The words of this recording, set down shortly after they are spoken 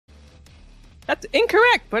That's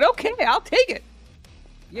incorrect, but okay, I'll take it.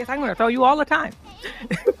 Yes, I'm gonna throw you all the time.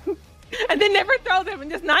 And then never throw them and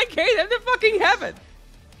just 9K them to fucking heaven.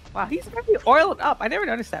 Wow, he's really oiled up. I never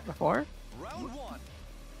noticed that before. Round one.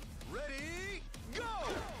 Ready, go!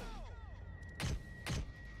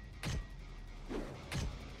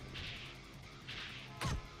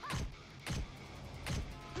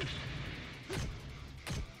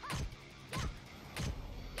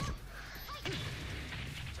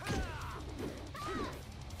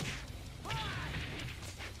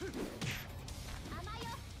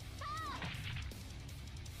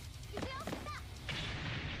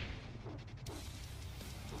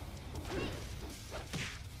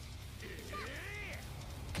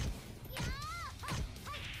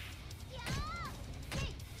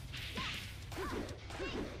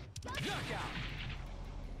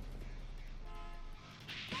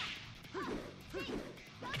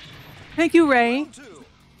 Thank you, Ray. Round two.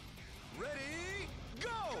 Ready, go!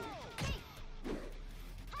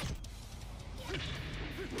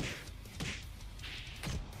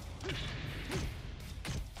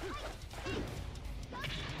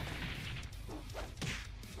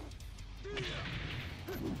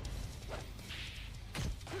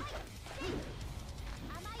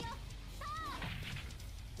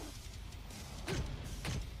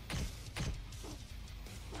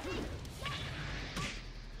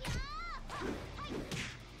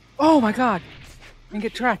 Oh my god. And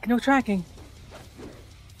get track. No tracking.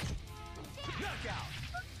 Knockout.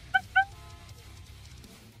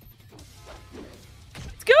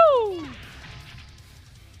 Let's go!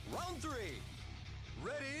 Round three.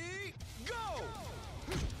 Ready, go!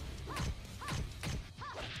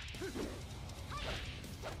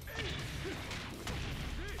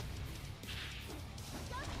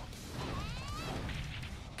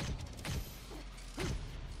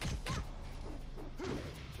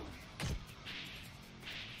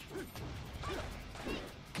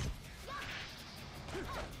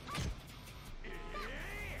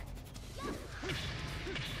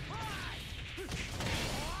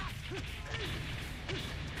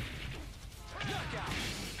 Knockout.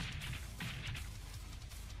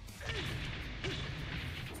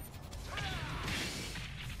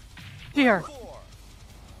 Here. Four.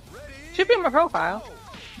 Ready, Should be in my profile. go!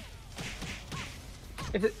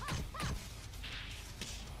 If it,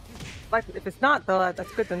 like, if it's not though,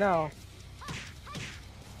 that's good to know.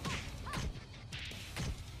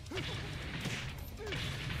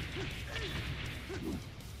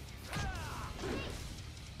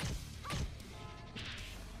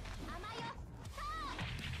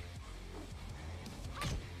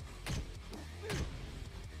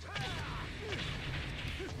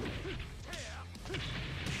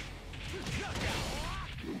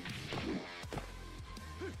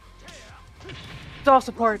 It's all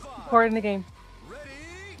support in the game.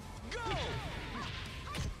 Ready, go!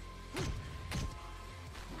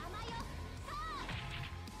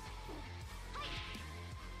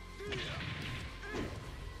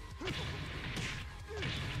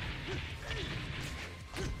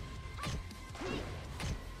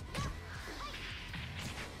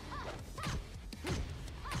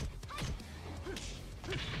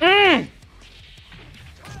 Mm!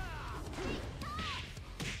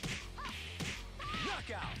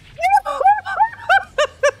 Knockout.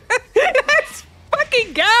 Let's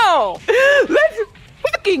fucking go! Let's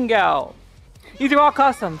fucking go! These are all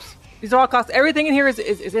customs. These are all customs. Everything in here is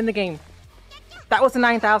in the game. That was the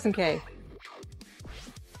 9,000K.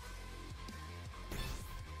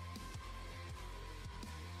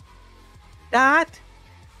 That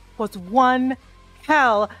was one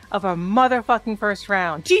hell of a motherfucking first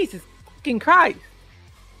round. Jesus fucking Christ.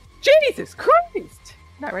 Jesus Christ.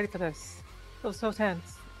 Not ready for this. It was so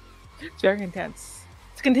tense. It's very intense.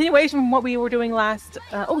 It's a continuation from what we were doing last.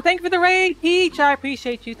 Oh, thank you for the raid, Peach. I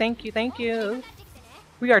appreciate you. Thank you. Thank you.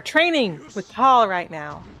 We are training with Paul right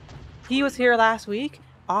now. He was here last week,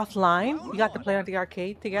 offline. We got to play at the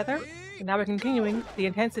arcade together. And now we're continuing the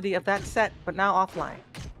intensity of that set, but now offline.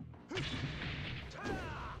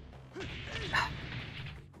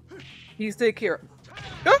 He's the Akira.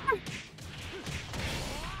 Ah!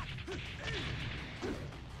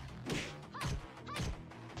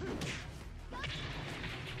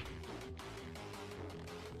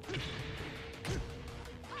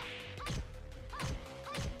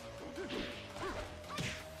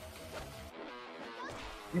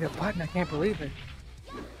 Hit a button, I can't believe it.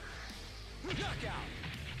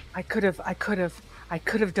 I could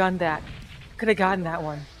have done that. Could have gotten that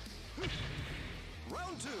one.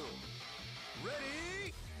 Round two.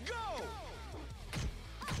 Ready, go!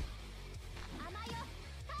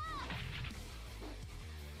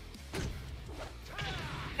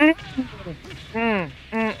 Mm,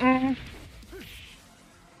 mm, mm.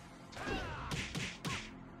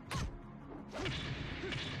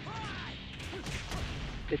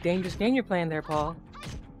 The dangerous game you're playing there, Paul.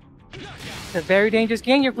 It's a very dangerous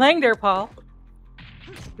game you're playing there, Paul.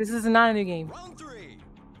 This is not a new game. Round 3.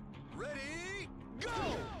 Ready, go!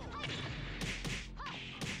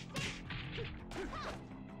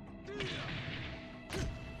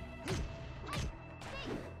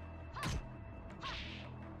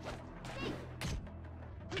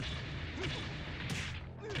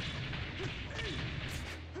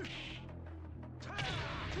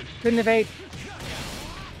 Couldn't evade.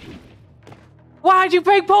 Why'd you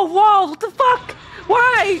break both walls? What the fuck?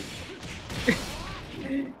 Why?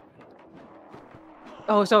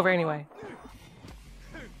 Oh, it's over anyway.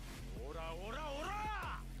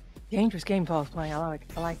 Dangerous game Paul's playing. I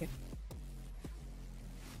like it.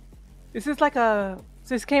 This is like a...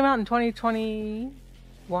 This came out in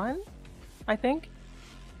 2021, I think.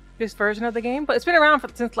 This version of the game. But it's been around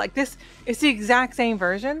since like this. It's the exact same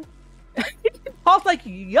version. Paul's like,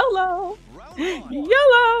 YOLO!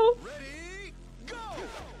 YOLO! Ready, go!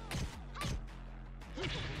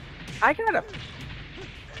 I gotta...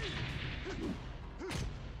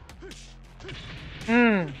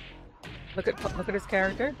 Look at his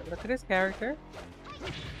character. Look at his character.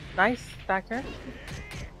 Nice factor.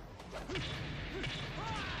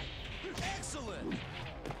 Excellent.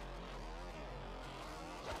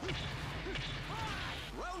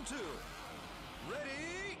 Round 2.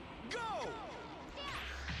 Ready, go!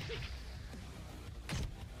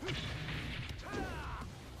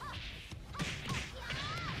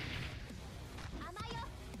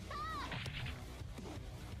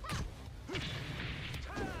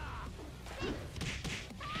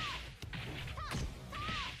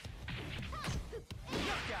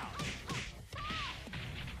 Knockout.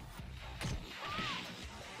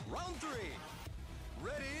 Round 3.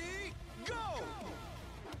 Ready, go!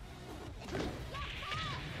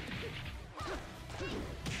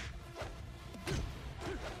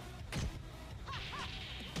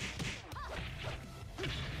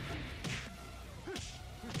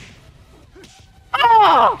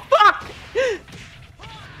 Oh, fuck!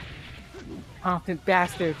 Confident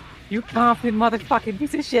bastard. You confident motherfucking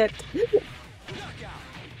piece of shit. Knockout.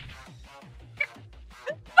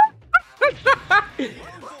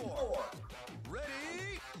 Round 4.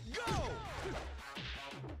 Ready, go!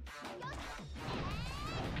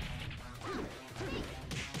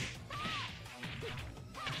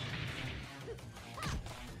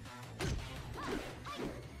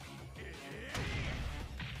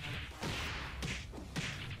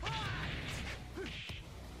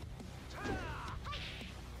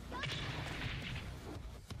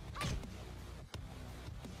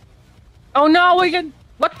 Oh no, we can...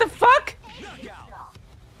 What the fuck? Knockout.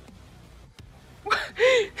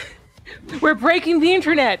 We're breaking the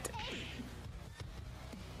internet.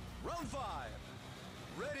 Round 5.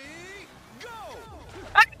 Ready, go!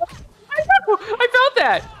 I felt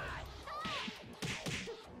that.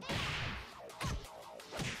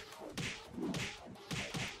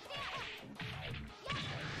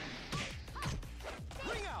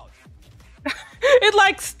 Ring out. It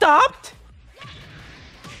like stopped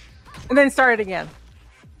and then started again.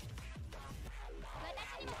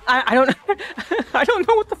 I don't I don't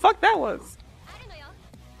know what the fuck that was.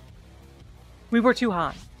 We were too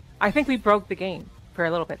high. I think we broke the game for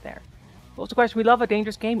a little bit there. What's the question? We love a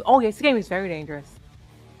dangerous game. Oh yes, the game is very dangerous.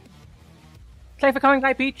 Thanks for coming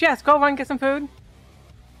by Beach. Yes, go run get some food.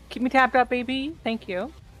 Keep me tapped up, baby. Thank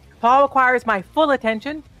you. Paul requires my full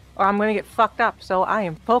attention or I'm gonna get fucked up. So I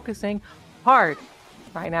am focusing hard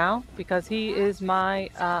right now because he is my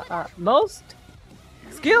most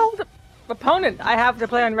skilled opponent I have to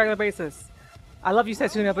play on a regular basis. I love you,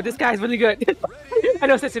 Setsuna, but this guy's really good. I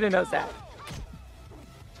know Setsuna knows that.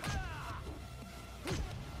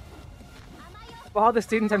 Of all the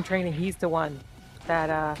students I'm training, he's the one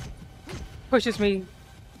that pushes me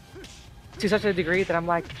to such a degree that I'm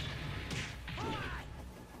like,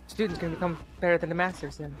 students can become better than the master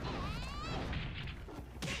soon.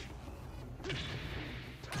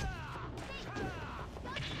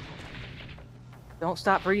 Don't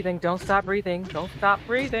stop breathing, don't stop breathing, don't stop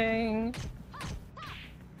breathing.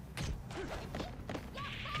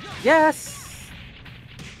 Yes!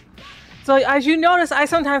 So as you notice, I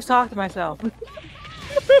sometimes talk to myself.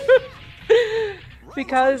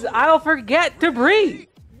 Because I'll forget to breathe.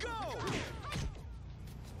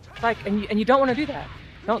 Like, and you don't want to do that.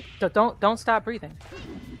 Don't stop breathing.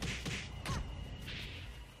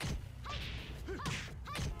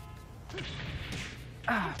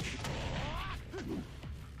 Ah.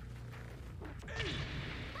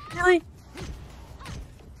 Really?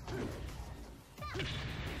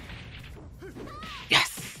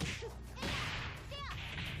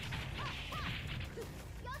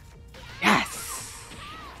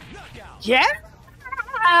 Knockout. Yes!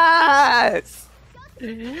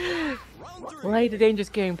 Round 3. Play the dangerous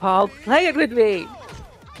game, Paul. Play it with me.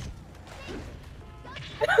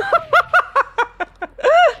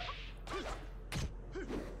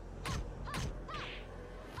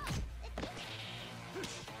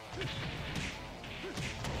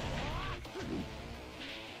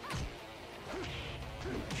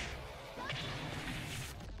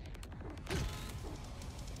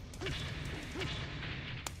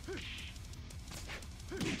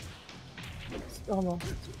 Almost.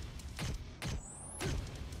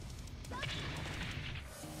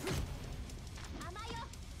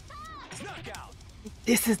 Knockout.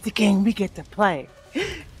 This is the game we get to play.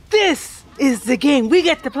 This is the game we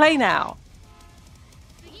get to play now.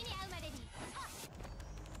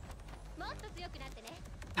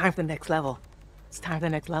 Time for the next level. It's time for the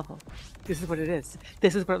next level. This is what it is.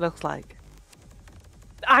 This is what it looks like.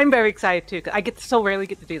 I'm very excited too, because I so rarely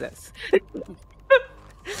get to do this.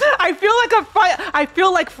 I feel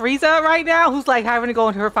like Frieza right now, who's like having to go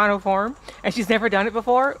into her final form, and she's never done it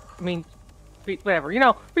before. I mean, whatever, you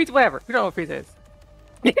know, Frieza, whatever. You don't know what Frieza is.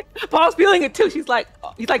 Paul's feeling it too. He's like,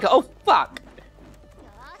 oh fuck.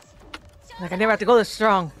 Like I never have to go this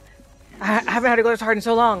strong. I haven't had to go this hard in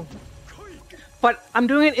so long. But I'm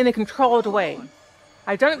doing it in a controlled way.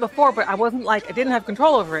 I've done it before, but I didn't have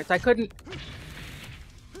control over it, so I couldn't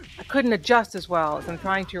adjust as well as I'm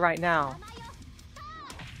trying to right now.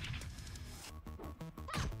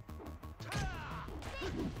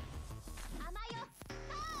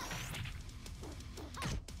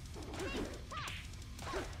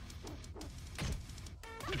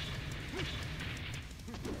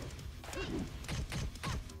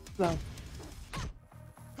 Slow.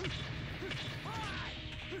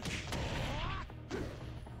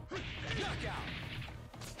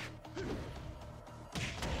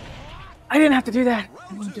 I didn't have to do that. I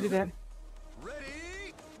didn't have to do that.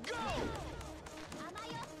 Ready, go!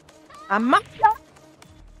 Amaya!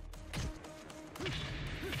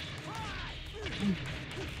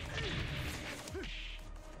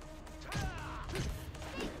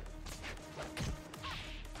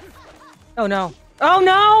 Oh no. Oh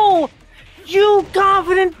no! You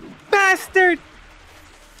confident bastard!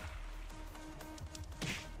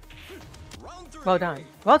 Round 3. Well done.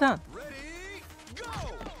 Well done. Ready, go!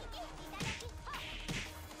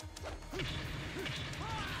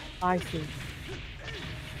 I see.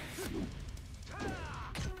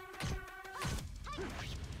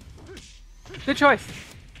 Good choice.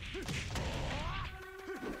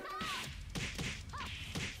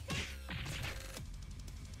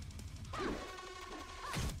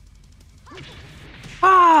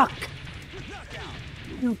 Fuck!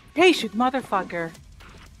 You patient motherfucker.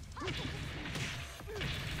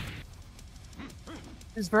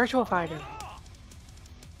 This virtual fighter.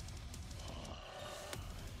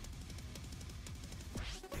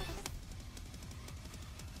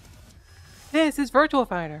 This is virtual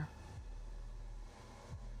fighter.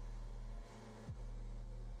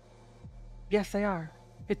 Yes, they are.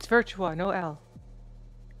 It's virtua, no L.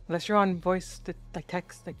 Unless you're on voice to like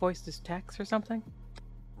text, like voice to text or something.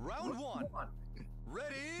 Round 1.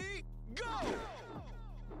 Ready, go!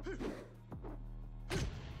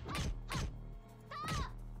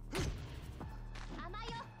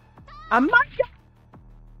 Amaya!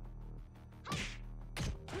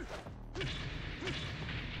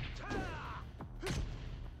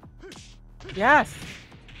 Yes!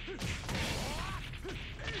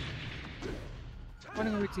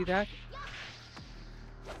 Wondering if we'd see that.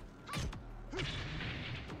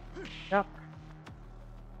 Yep.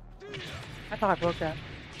 I thought I broke that.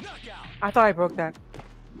 Knockout. I thought I broke that.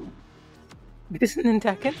 This isn't in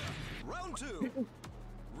Tekken? Round 2.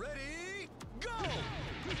 Ready, go!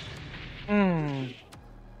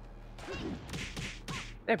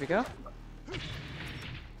 There we go.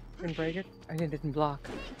 Didn't break it. I didn't block.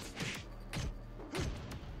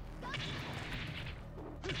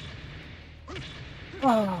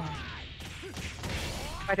 Oh.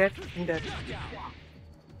 I did. I'm dead.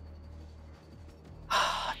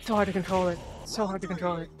 It's so hard to control it. It's so hard to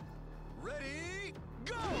control it. Ready,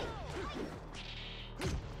 go!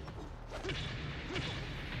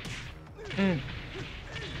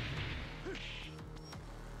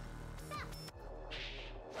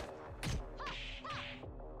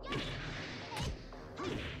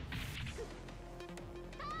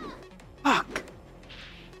 Fuck!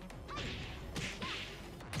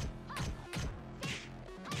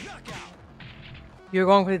 Knockout. You're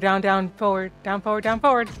going for the down, down, forward, down, forward, down,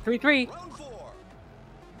 forward. 3-3. Round 4.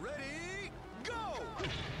 Ready, go!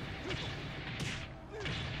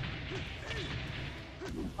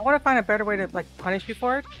 I want to find a better way to like punish you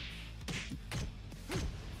for it.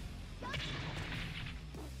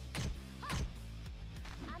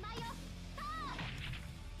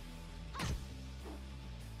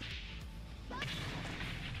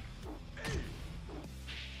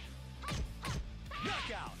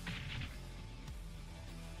 Knockout.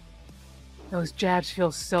 Those jabs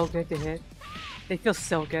feel so good to hit. They feel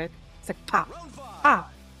so good. It's like pop, Round 5.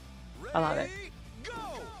 pop. Ready, I love it.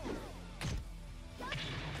 Go.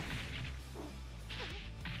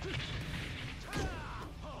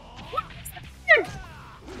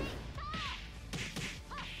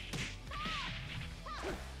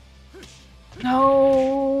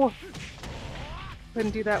 No!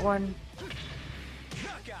 Couldn't do that one.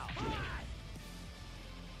 Knockout.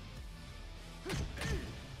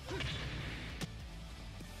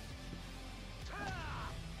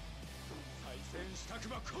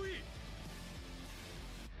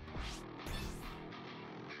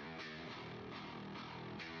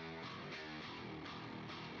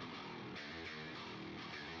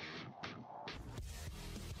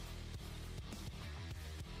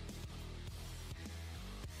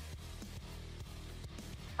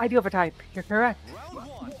 I do have a type. You're correct. Round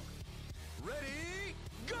 1. Ready,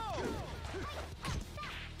 go.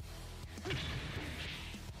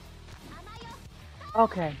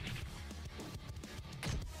 Okay.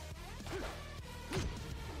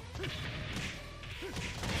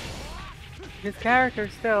 His character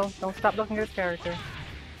still. Don't stop looking at his character.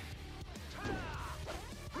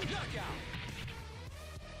 Knockout.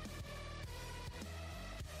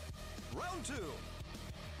 Round 2.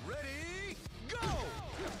 Ready, go.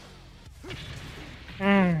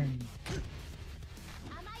 Mm.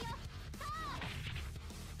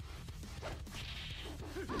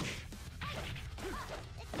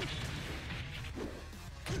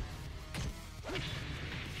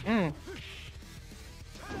 Mm.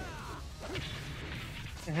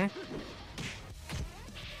 Mm-hmm.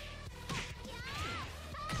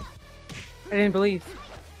 I didn't believe.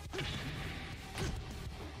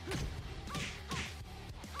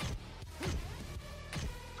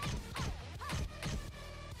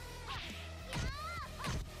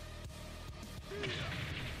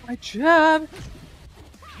 My job.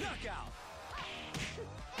 Knockout.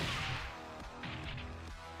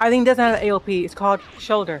 I think it doesn't have an AOP. It's called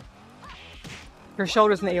shoulder. Her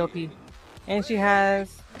shoulder's an AOP. And she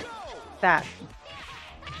has that.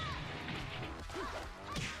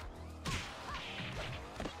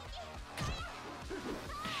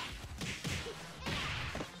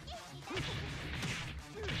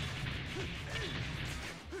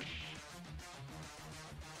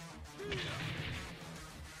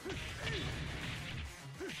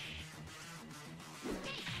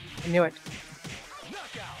 I knew it.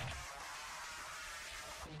 Knockout.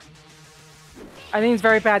 I think it's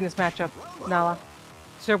very bad in this matchup, Nala.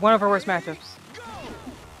 It's one of her worst matchups. Go.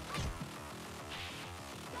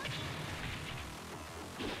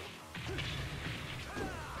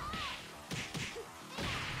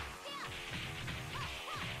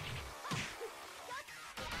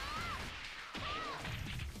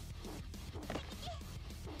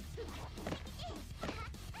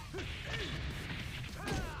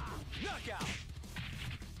 Knockout.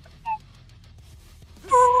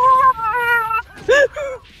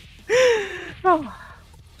 Oh.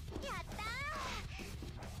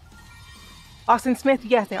 Austin Smith,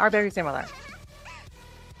 yes, they are very similar.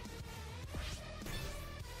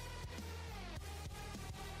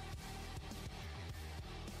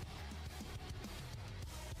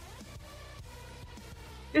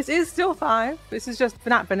 This is still 5. This is just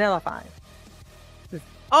not vanilla 5. This is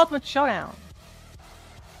Ultimate Showdown.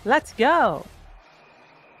 Let's go.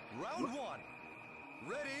 Round 1.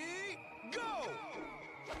 Ready, go.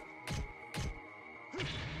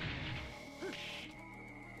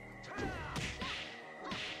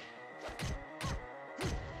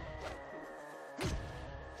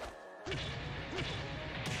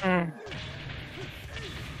 Mm.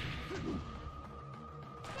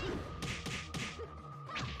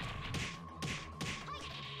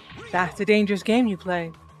 That's a dangerous game you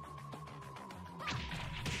play.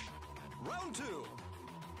 Round 2.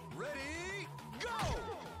 Ready, go.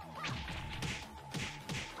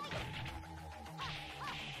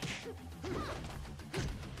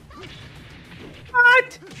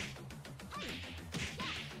 What?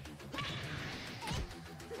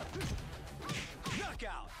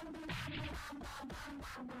 Knockout.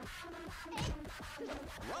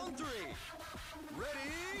 Round 3.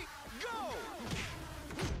 Ready, go.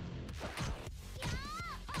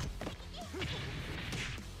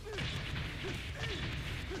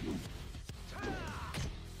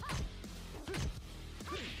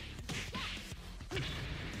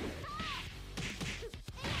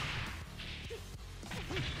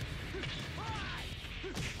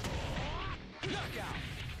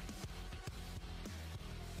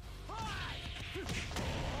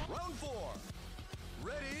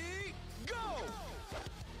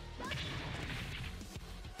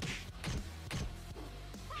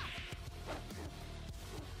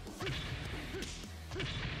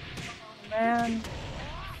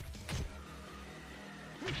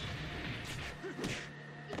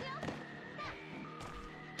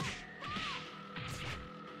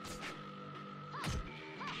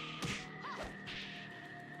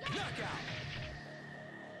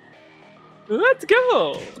 Let's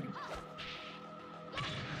go.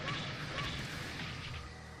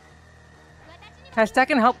 Has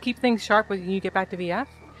Tekken helped keep things sharp when you get back to VF? I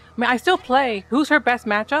mean, I still play. Who's her best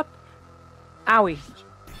matchup? Owie.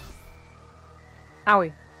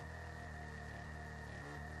 Owie.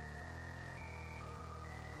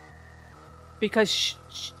 Because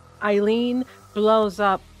Eileen blows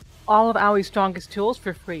up all of Owie's strongest tools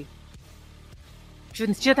for free. She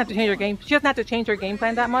doesn't have to change her game. She doesn't have to change her game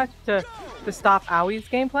plan that much to stop Owie's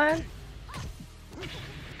game plan.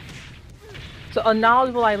 So a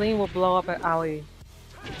knowledgeable Eileen will blow up at Owie.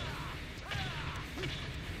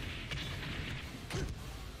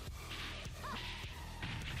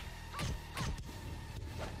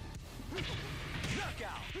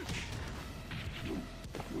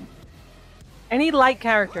 Any light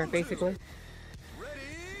character, basically.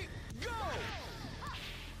 Ready, go!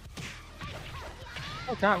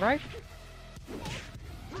 Oh, not right.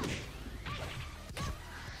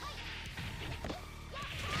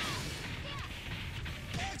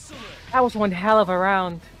 Excellent! That was one hell of a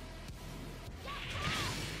round.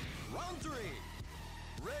 Round 3.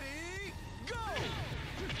 Ready, go!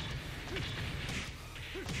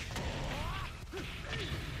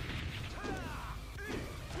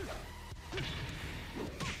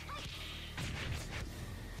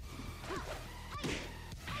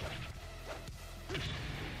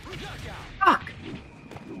 Fuck!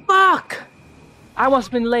 Fuck! I must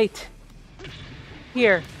have been late.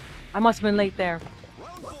 Here. I must have been late there.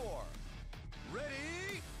 Round 4.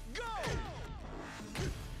 Ready, go!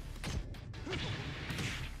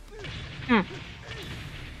 Hmm.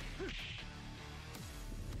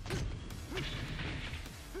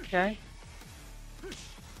 Okay.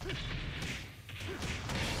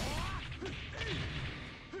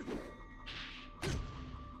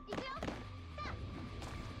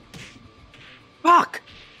 Fuck!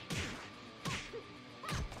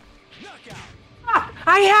 Knockout! Ah,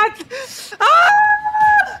 I had...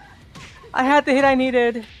 Ah! I had the hit I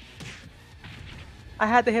needed. I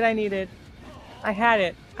had the hit I needed. I had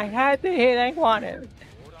it. I had the hit I wanted.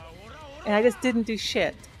 And I just didn't do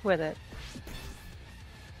shit with it.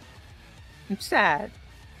 I'm sad.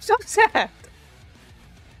 So sad.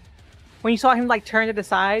 When you saw him like turn to the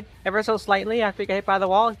side ever so slightly after he got hit by the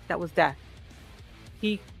wall, that was death.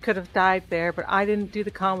 He could have died there, but I didn't do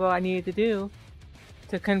the combo I needed to do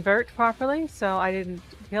to convert properly, so I didn't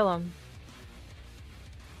kill him.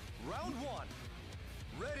 Round 1.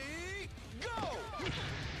 Ready, go!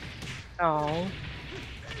 Oh.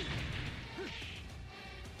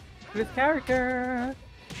 This character.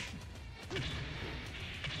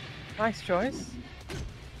 Nice choice.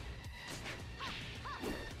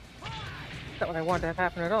 Not what I wanted to have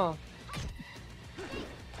happen at all.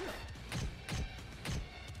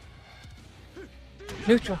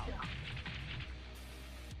 Neutral.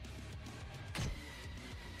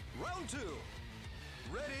 Round 2.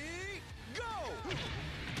 Ready, go!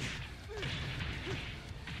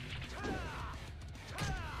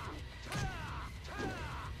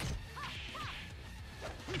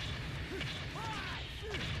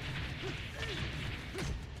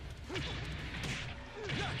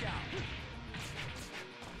 Knockout!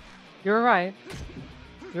 You were right.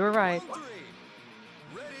 You were right. Round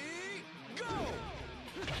 3. Ready, go!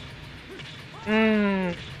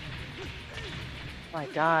 Mmm. My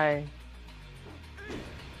guy.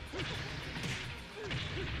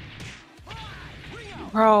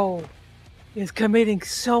 Bro is committing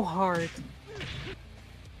so hard.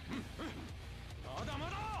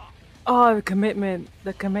 Oh, the commitment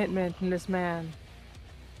in this man.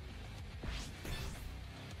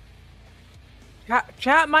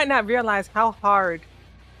 Chat might not realize how hard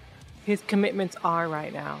his commitments are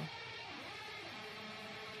right now.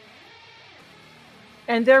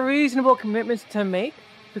 And they're reasonable commitments to make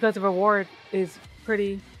because the reward is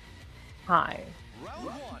pretty high. Round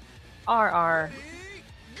 1. RR. Ready,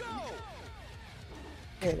 go!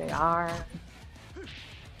 Here they are.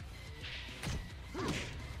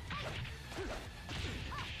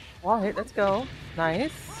 Wall hit, let's go.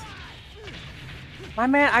 Nice. My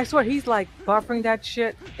man, I swear he's like buffering that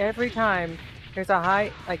shit every time there's a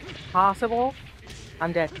high, like, possible.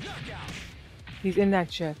 I'm dead. Knockout! He's in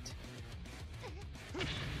that shit.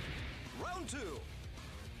 Round 2.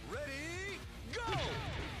 Ready, go!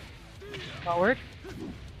 Forward.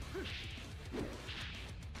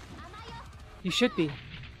 You should be.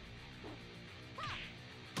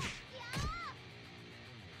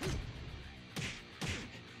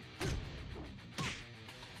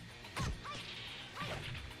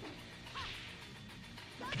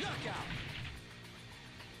 Knockout!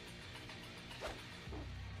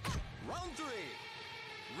 Round 3.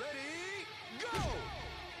 Ready,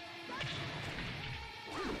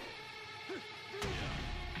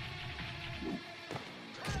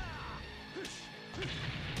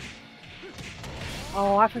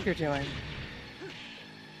 Oh, that's what you're doing.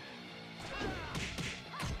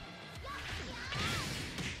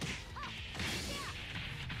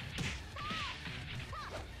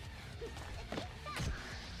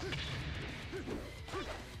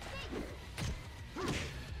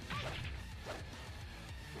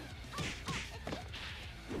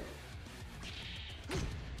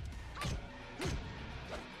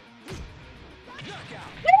 Knockout.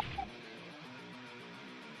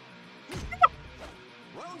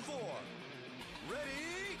 Round 4.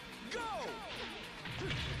 Ready, go!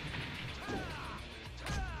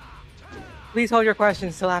 Please hold your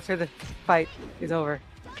questions till after the fight is over.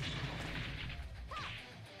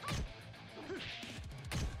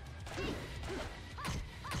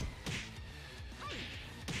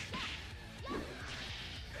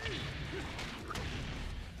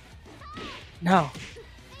 No.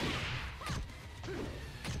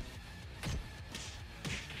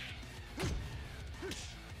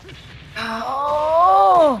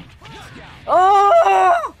 Oh!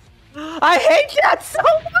 Oh! I hate that so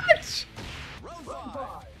much! Round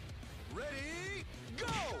 5. Ready, go!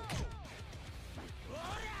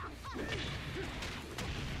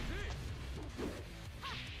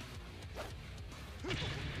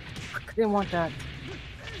 I didn't want that.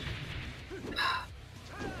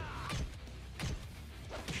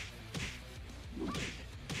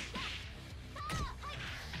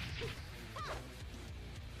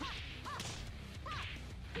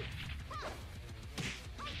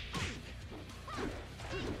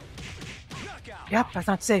 Knockout. Yep, that's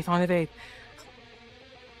not safe on evade.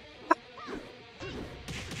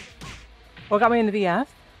 What got me in the VF?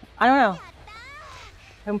 I don't know.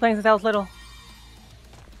 I've been playing since I was little.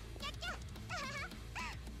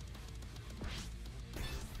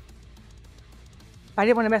 If I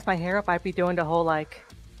didn't want to mess my hair up, I'd be doing the whole like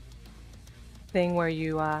thing where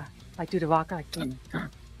you like do the vodka, like doing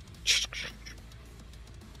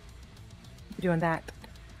that.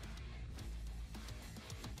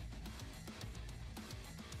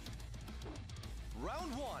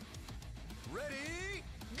 Round 1. Ready,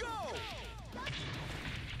 go!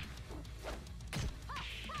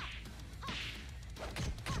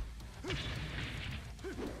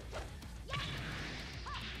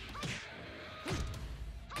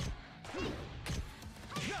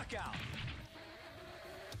 Knockout.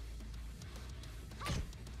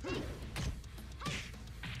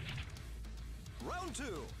 Round 2.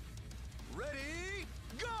 Ready,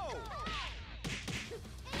 go!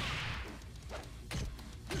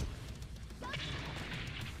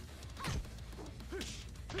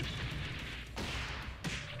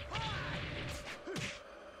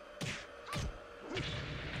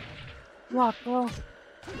 Walk, bro.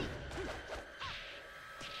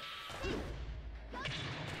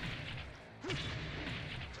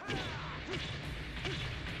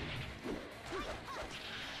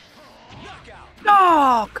 Knockout.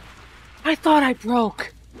 Dog! I thought I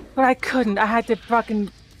broke, but I couldn't. I had to fucking.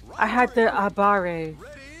 I had the barre.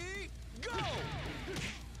 Ready, go!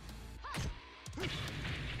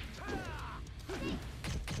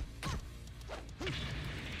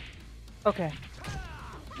 Okay.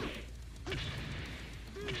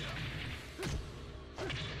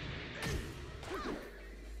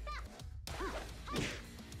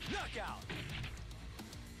 Knockout.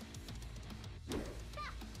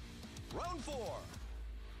 Round 4.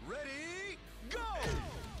 Ready, go!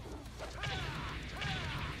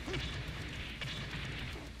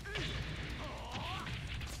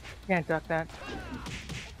 Can't duck that.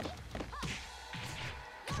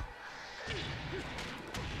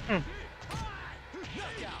 Knockout.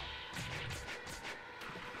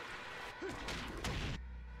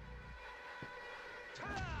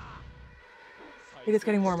 It is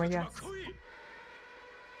getting warmer, yes.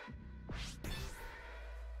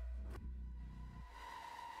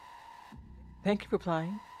 Thank you for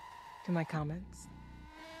replying to my comments.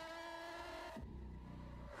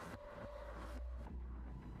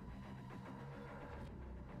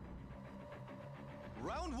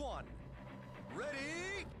 Round 1.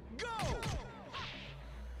 Ready, go!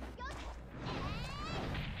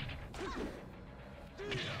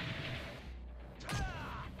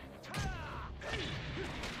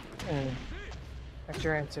 That's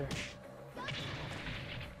your answer.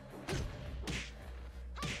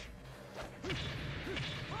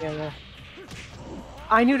 Yeah.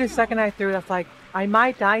 I knew the second I threw, that's like, I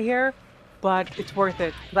might die here, but it's worth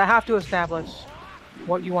it. 'Cause I have to establish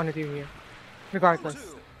what you want to do here, regardless. Round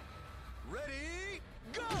 2. Ready,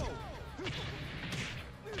 go!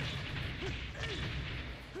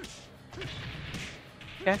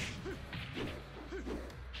 Okay?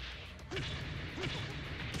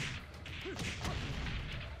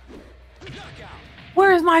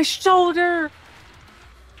 Where's my shoulder?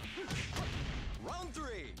 Round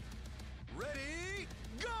 3. Ready,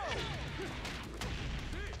 go!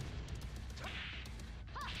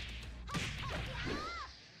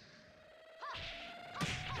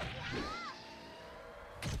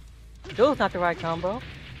 Still not the right combo.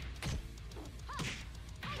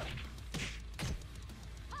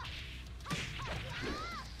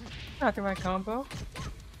 Not the right combo.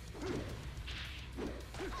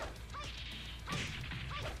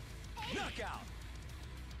 Knockout.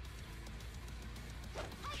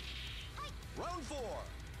 Round 4.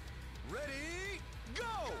 Ready, go!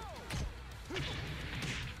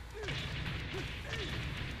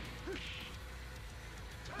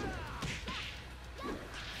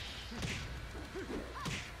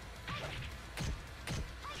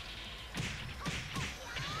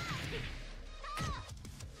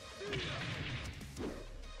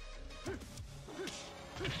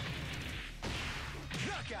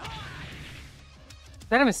 Knockout. Is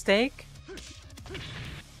that a mistake?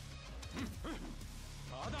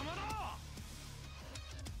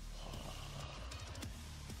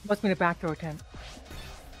 What's me a backdoor attempt?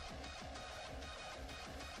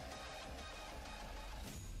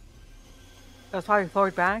 That was probably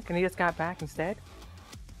forward back, and he just got back instead.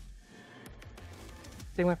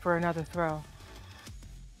 They went for another throw.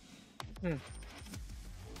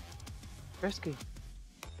 Risky.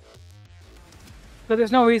 So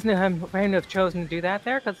there's no reason for him to have chosen to do that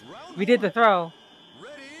there, because if he did the throw,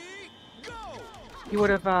 Ready, go! he would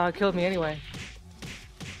have killed me anyway.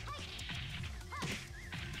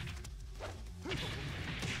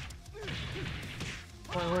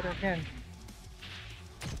 Forward again.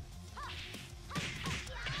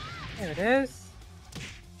 There it is.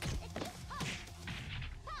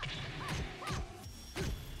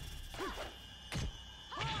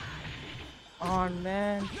 On,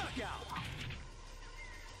 man. Knockout.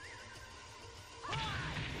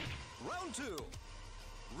 Round 2.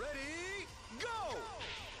 Ready, go!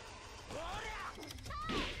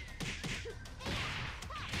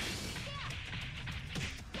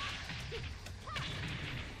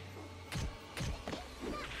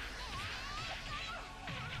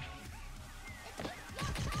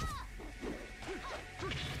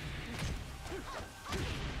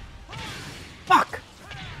 Fuck!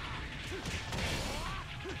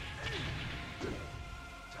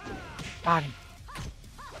 Got him.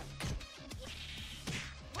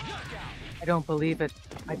 I don't believe it.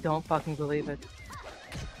 I don't fucking believe it.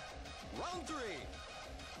 Round 3.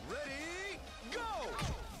 Ready, go!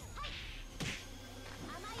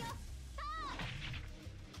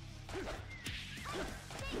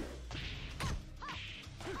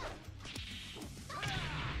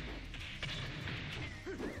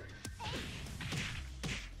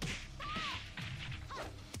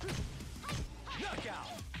 Knockout.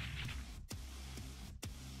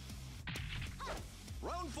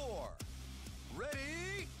 Round 4.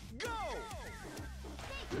 Ready, go!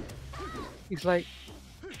 He's like...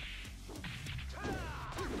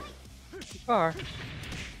 too far.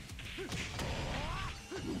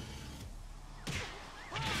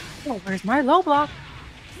 Oh, where's my low block?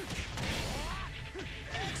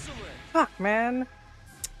 Excellent. Fuck, man.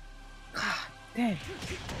 God damn.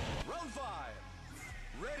 Round 5.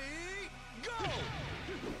 Ready, go!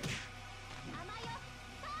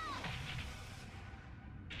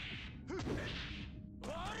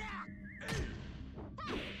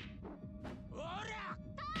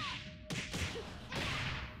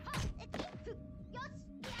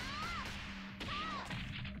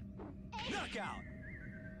 Knockout.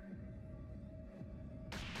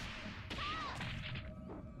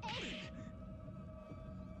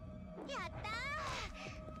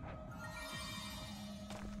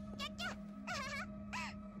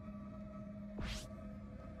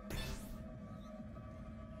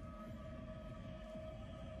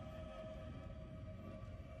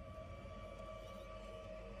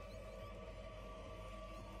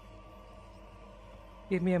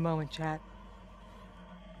 Give me a moment, chat.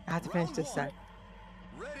 I have to finish this set.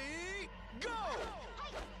 Ready, go!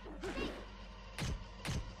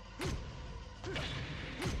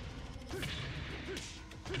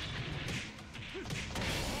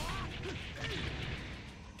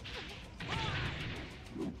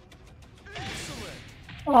 Excellent.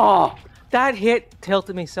 Oh, that hit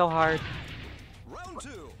tilted me so hard. Round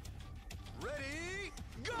 2. Ready,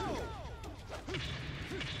 go!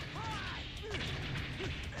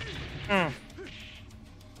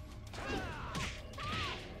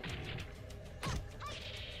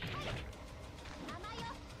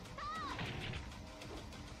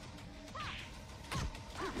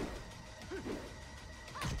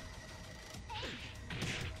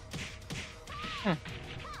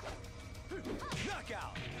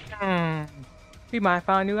 We might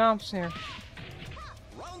find a new option here.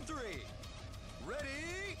 Round 3.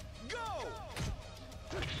 Ready, go!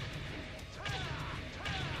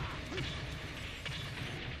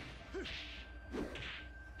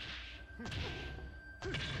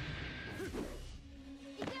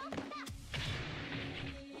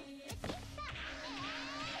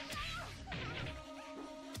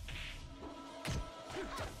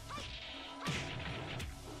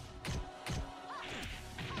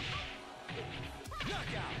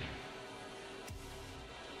 Knockout!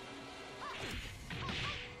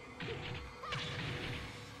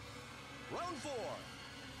 Round 4.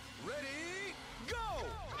 Ready, go!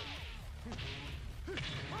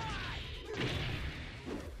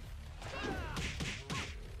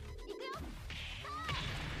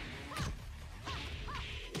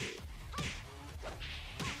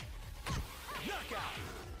 Knockout!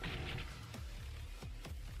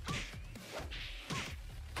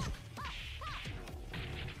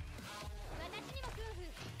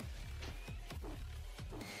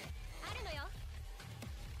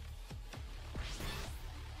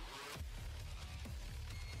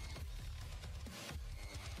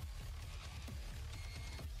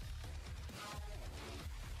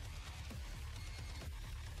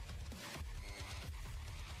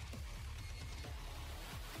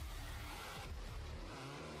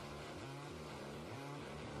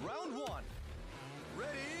 Round 1.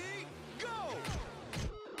 Ready, go!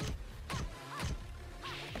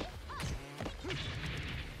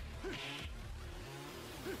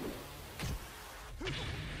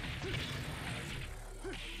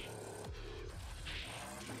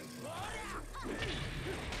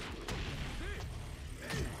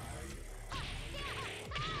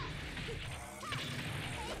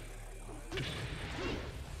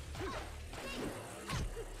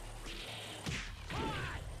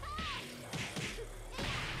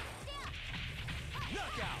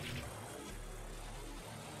 Knockout!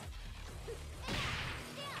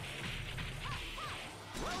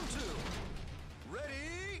 Round 2.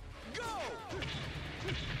 Ready, go!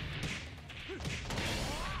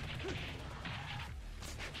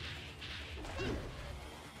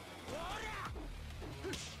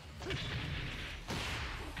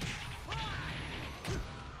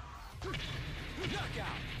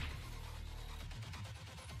 Knockout!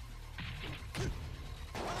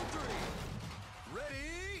 Round 3.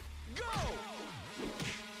 Ready, go!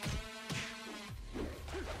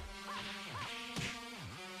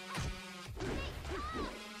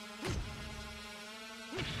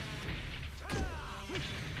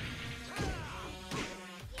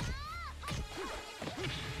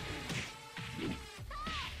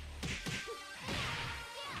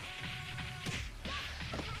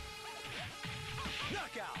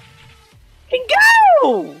 Knockout! And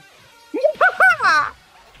go! Yeah!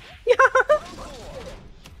 Yeah! Round 4.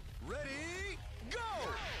 Ready, go!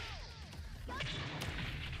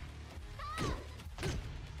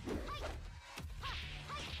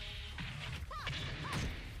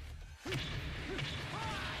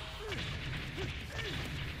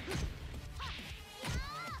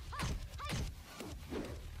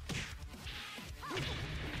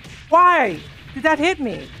 Why did that hit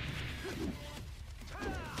me?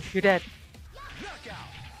 You're dead. Knockout!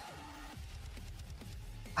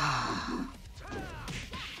 Ah.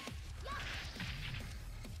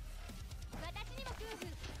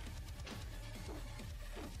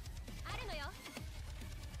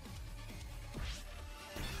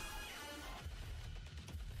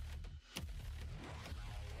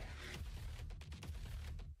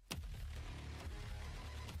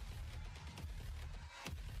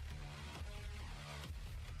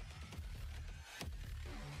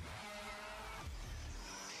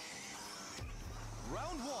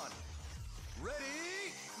 Round 1.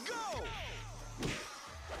 Ready, go!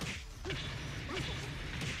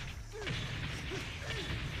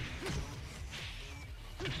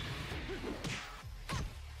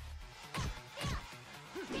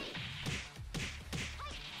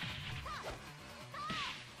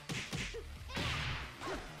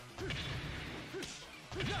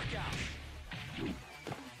 Knockout!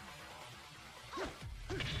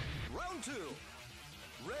 Round 2.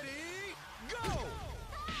 Ready, go!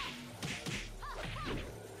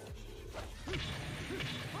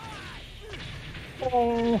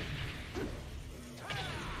 Oh.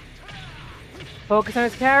 Focus on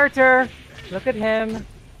his character. Look at him.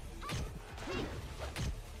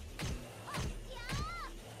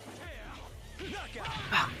 Knockout!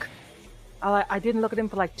 Fuck. I didn't look at him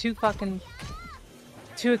for like two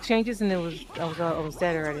exchanges, and I was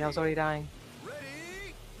dead already. I was already dying.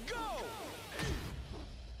 Ready, go!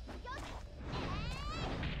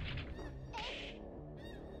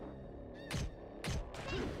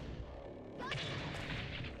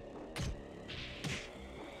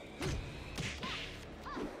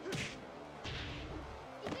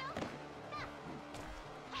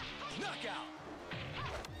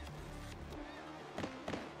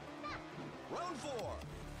 Round 4.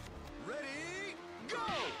 Ready, go!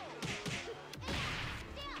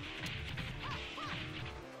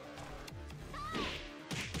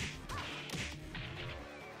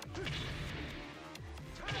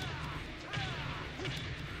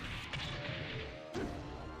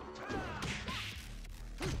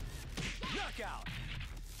 Knockout.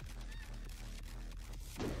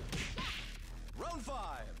 Round 5.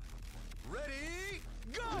 Ready,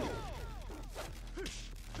 go!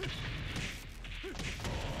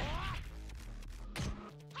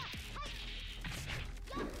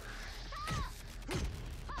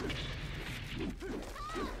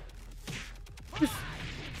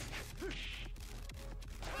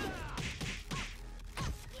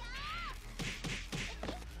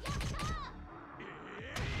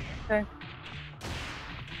 Okay.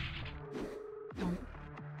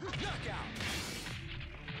 Knockout.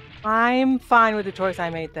 I'm fine with the choice I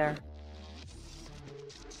made there.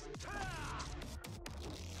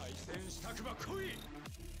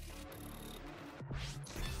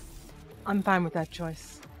 I'm fine with that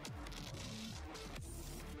choice.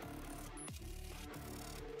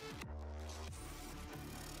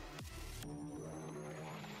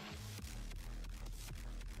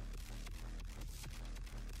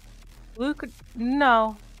 Luke,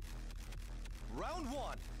 no. Round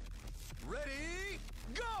 1. Ready,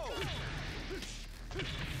 go!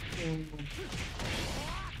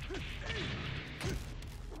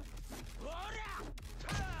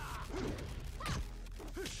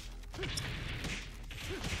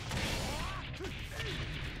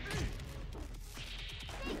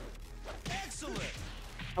 Excellent.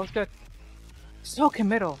 That was good. So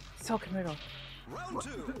committal. So committal. Round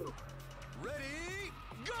 2. Ready,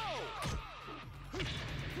 go!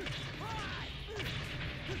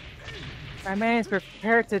 My man is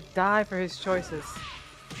prepared to die for his choices.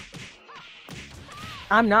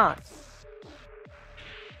 I'm not.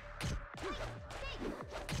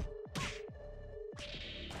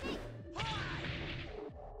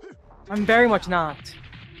 I'm very much not.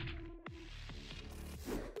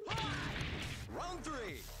 Round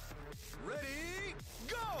 3. Ready,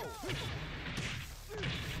 go!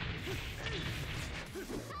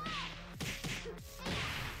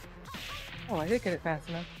 Oh, I did get it fast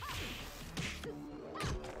enough.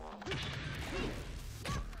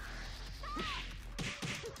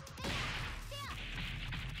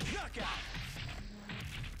 Knockout.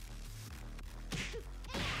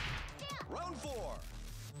 Round 4.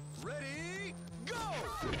 Ready, go!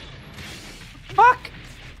 Fuck!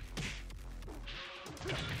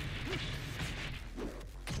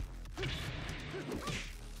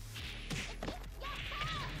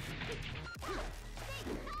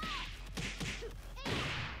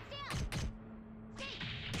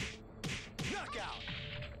 Knockout.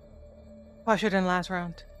 Oh, I should have done last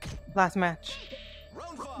round. Last match.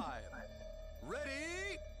 Round 5.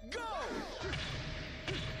 Ready, go!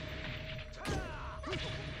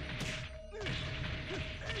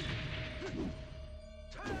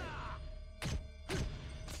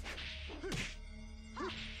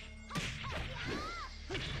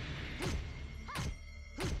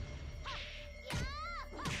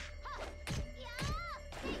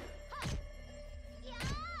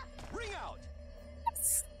 Ring out.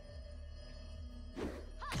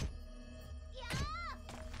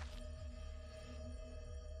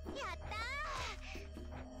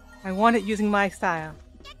 I won it using my style.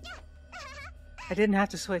 I didn't have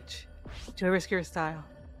to switch to a riskier style.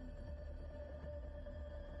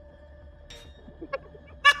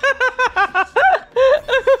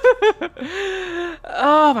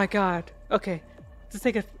 Oh my god. Okay. Just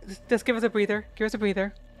take a just give us a breather. Give us a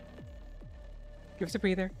breather. Give us a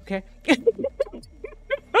breather, okay? Give me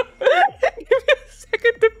a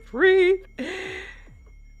second to breathe.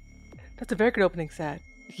 That's a very good opening set.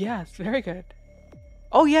 Yes, very good.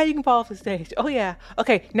 Oh yeah, you can fall off the stage. Oh yeah.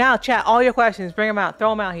 Okay, now chat all your questions. Bring them out. Throw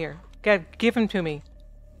them out here. Give them to me.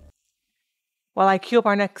 While I queue up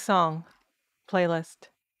our next song playlist.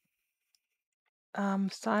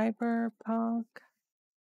 Cyberpunk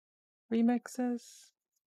remixes.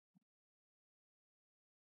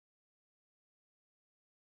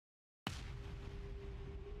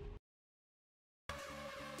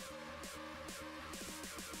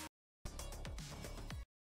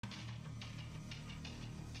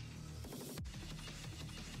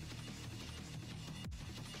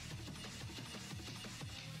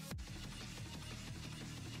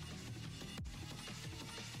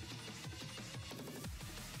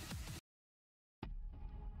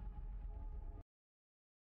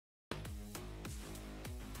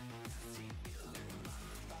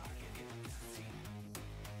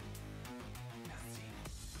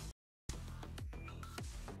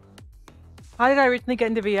 How did I originally get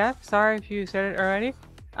into VF? Sorry if you said it already.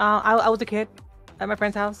 I was a kid at my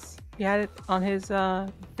friend's house. He had it on his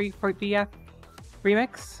free for VF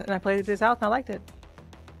remix, and I played it at his house, and I liked it.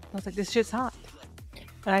 I was like, this shit's hot.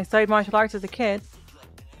 And I studied martial arts as a kid,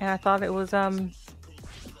 and I thought it was okay,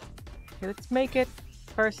 let's make it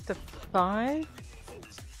first to 5.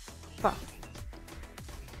 Fuck.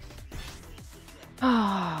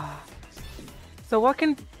 So what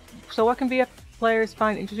can VF players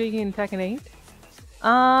find interesting in Tekken 8?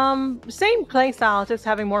 Same play style, just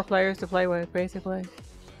having more players to play with, basically.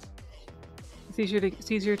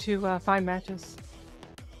 It's easier to find matches.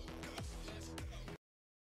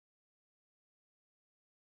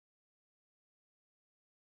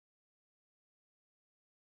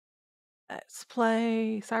 Let's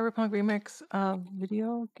play Cyberpunk remix of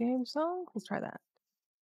video game song. Let's try that.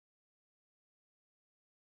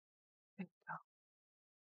 There we go.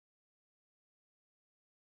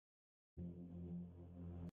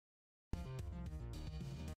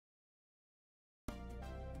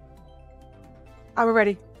 We're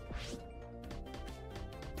ready.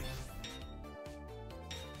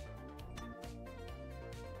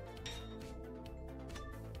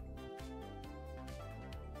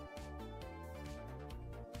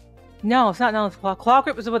 No, it's not known as claw. Claw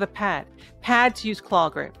grip is with a pad. Pads use claw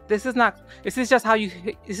grip. This is not. This is just how you.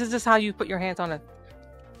 This is just how you put your hands on a.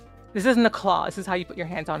 This isn't a claw. This is how you put your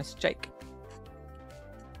hands on a strike.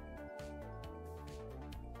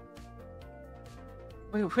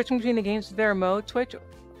 When switching between the games, their mode switch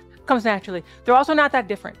comes naturally. They're also not that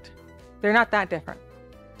different. They're not that different.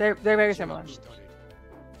 They're very similar.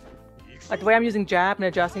 Like the way I'm using jab and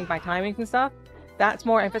adjusting my timings and stuff. That's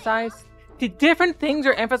more emphasized. The different things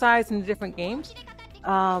are emphasized in the different games.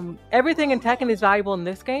 Everything in Tekken is valuable in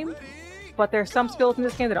this game, but there's some skills in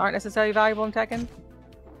this game that aren't necessarily valuable in Tekken.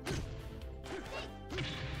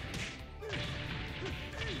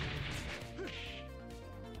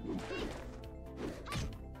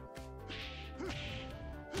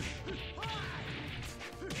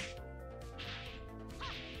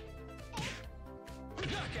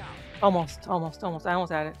 Almost. I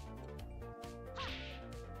almost had it.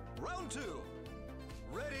 Round 2.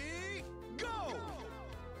 Ready, go!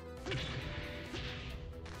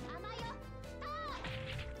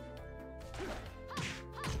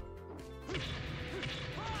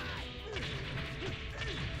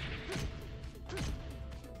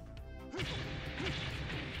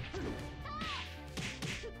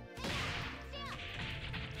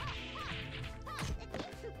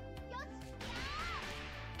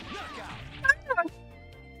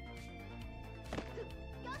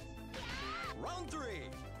 Round 3.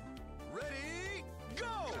 Ready, go!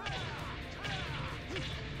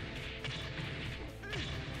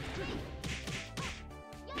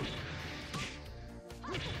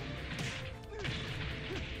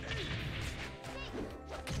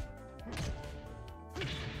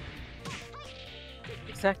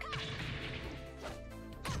 Sec.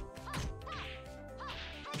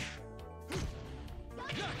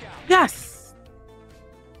 Yes!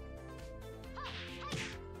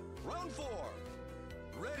 Round 4.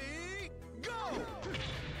 Ready, go!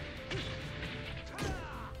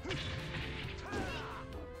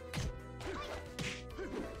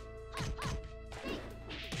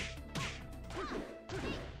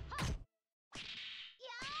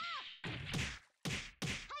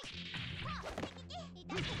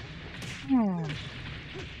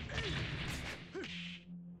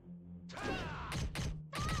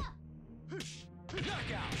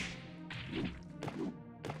 Knockout.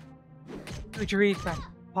 Huge read by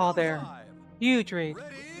Paul there. 5. Huge read.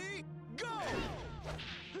 Ready, go!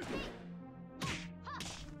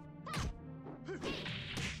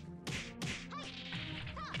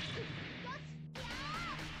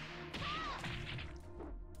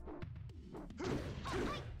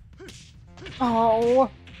 Oh.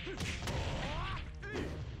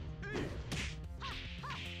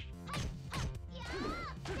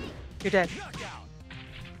 You're dead. Knockout.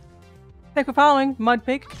 Thanks for following, Mud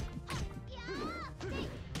Pig.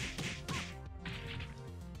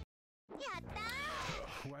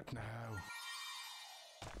 What now?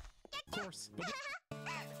 Of course. But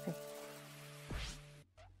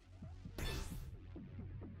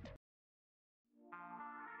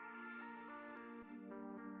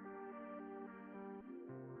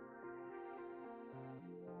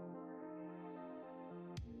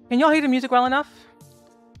Can y'all hear the music well enough?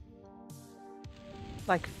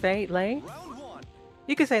 Like Faye Lay? Round 1.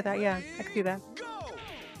 You could say that, yeah. I could see that. Go!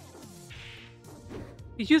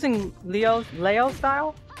 He's using Leo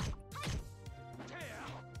style.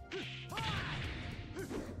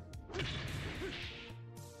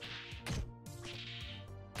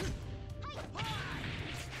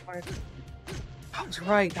 I was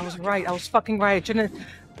right. I was right. I was fucking right. I shouldn't.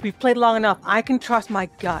 We've played long enough. I can trust my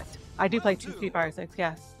gut. I do play 2 Street Fighter 6.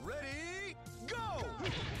 Yes. Ready, go!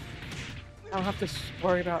 I don't have to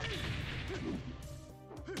worry about.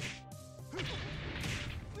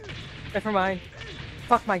 Never mind.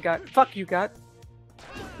 Fuck my gut. Fuck you, gut.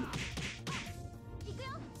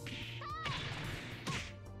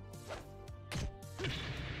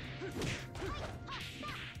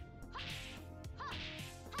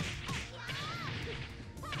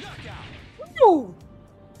 Knockout! Woo!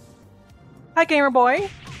 Hi, gamer boy.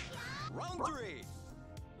 Round 3.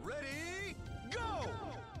 Ready, go!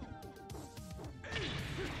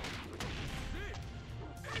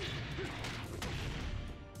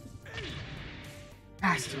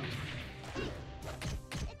 Bastard.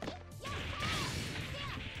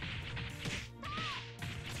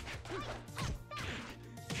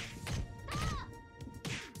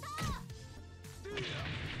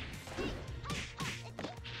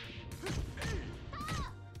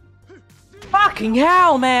 Fucking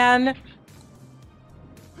hell, man!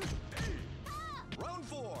 Round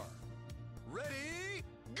 4. Ready,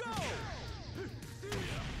 go!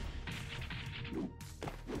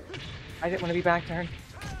 I didn't want to be back turned.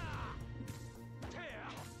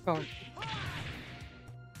 Forward.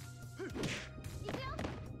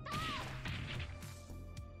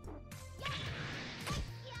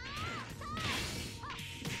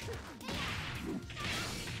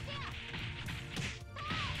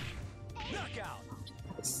 Knockout!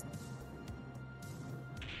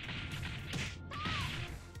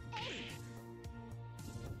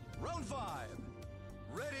 Round 5.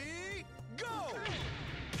 Ready, go!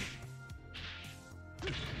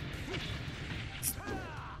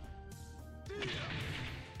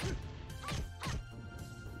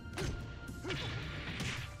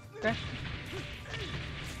 Okay.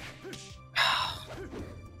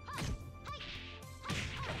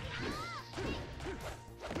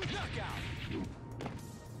 Knockout!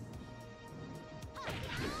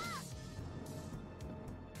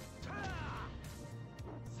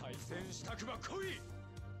 再戦したくば来い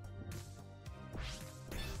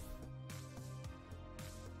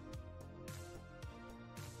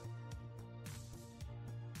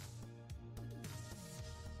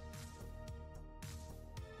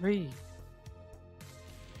Breathe.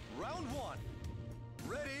 Round 1.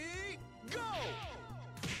 Ready, go!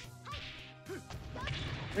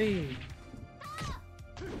 Breathe.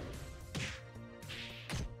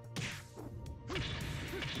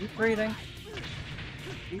 Keep breathing.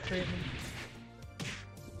 Keep breathing.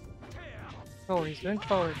 Forward. He's going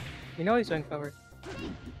forward. You know he's going forward.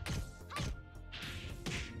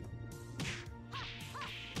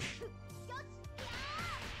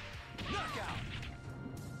 Knockout!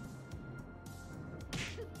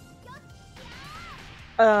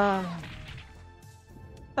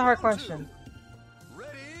 It's a hard question.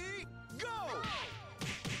 Ready, go!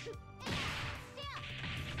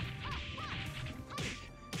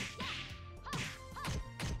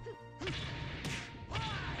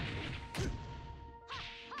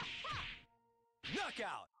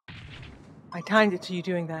 Knockout! I timed it to you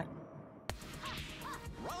doing that.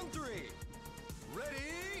 Round 3.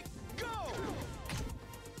 Ready, go!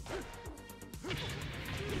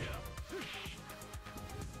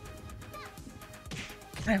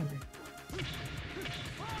 Damn it.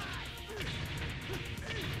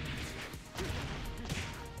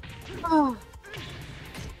 Oh.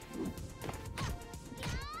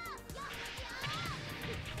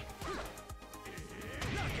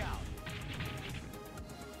 Knockout!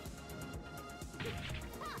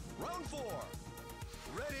 Round 4.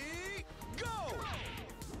 Ready, go!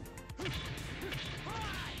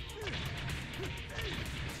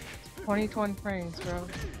 21 frames, bro.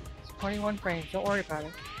 It's 21 frames. Don't worry about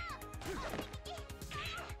it.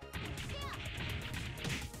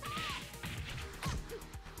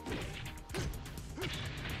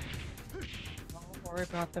 Don't worry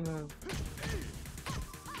about the move.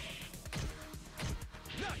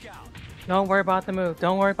 Knockout! Don't worry about the move.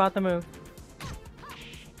 Don't worry about the move.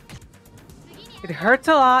 It hurts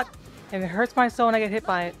a lot, and it hurts my soul when I get hit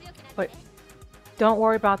by it, but don't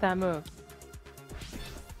worry about that move.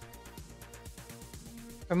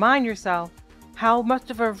 Remind yourself how much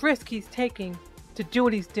of a risk he's taking to do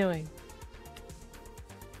what he's doing.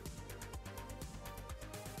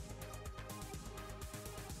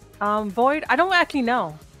 Void, I don't actually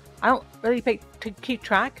know. I don't really keep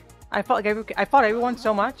track. I fought everyone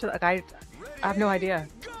so much, like I have no idea.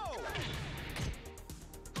 Go!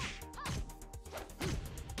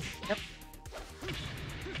 Yep.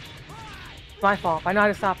 It's my fault. I know how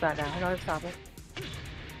to stop that now. I know how to stop it.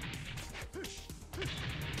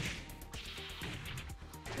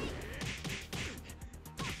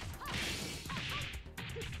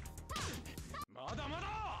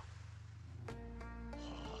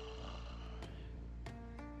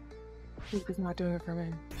 He's just not doing it for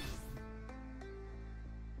me.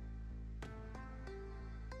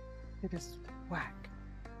 It is whack.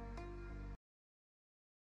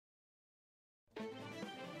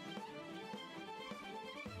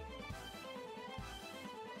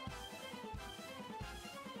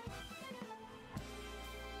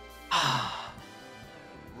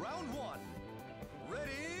 Round one.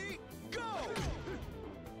 Ready, go!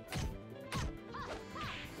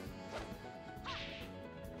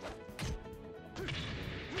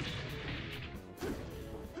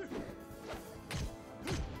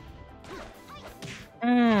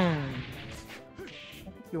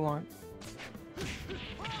 If you want.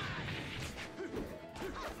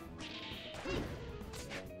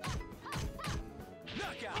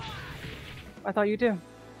 Knockout. I thought you do.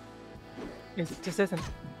 It just isn't.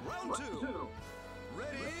 Round two.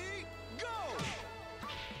 Ready, go!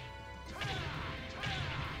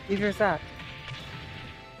 Either is that.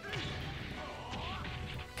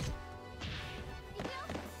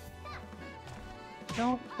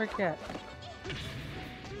 Don't forget.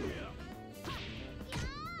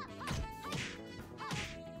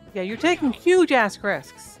 Yeah, you're taking huge ass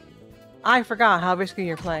risks. I forgot how risky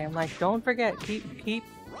you're playing. I'm like, don't forget. Keep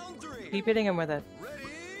Round three. hitting him with it.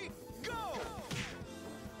 Ready, go!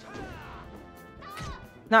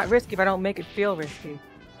 Not risky if I don't make it feel risky.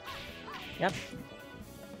 Yep.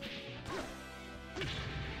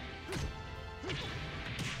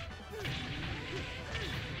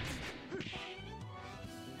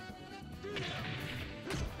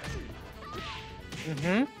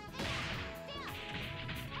 Mm-hmm.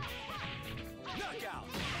 Knockout.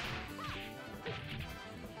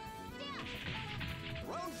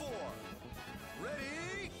 Round four.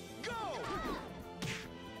 Ready, go!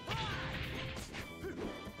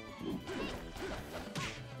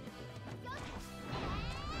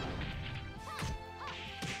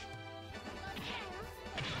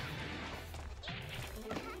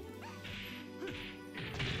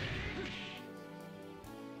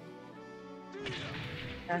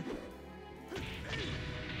 Okay.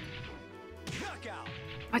 Knockout.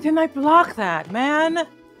 Why didn't I block that, man? Round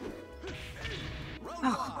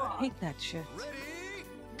Oh, five. I hate that shit. Ready,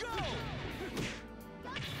 go!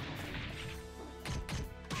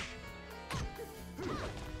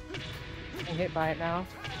 I'm hit by it now.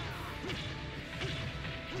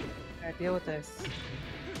 Gotta deal with this.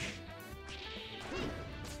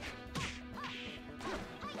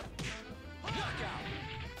 Knockout.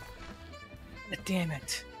 Damn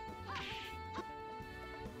it.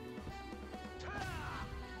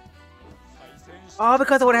 All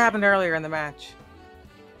because of what happened earlier in the match.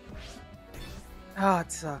 Oh,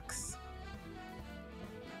 it sucks.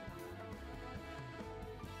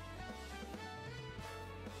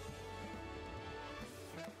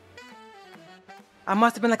 I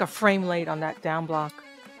must have been like a frame late on that down block.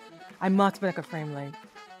 I must have been like a frame late.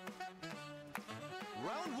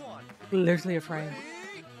 Round one. Literally a frame.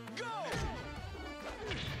 Ready, go!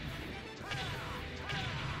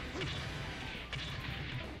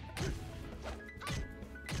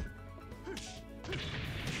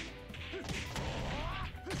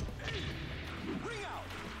 Ring out.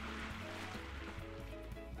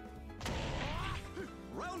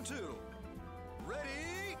 Round two.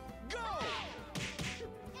 Ready, go!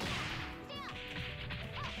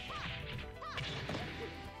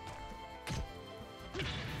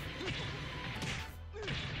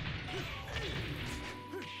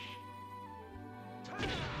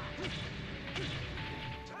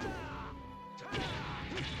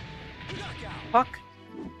 Knockout. Fuck.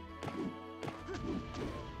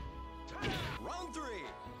 Round three.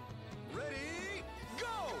 Ready, go!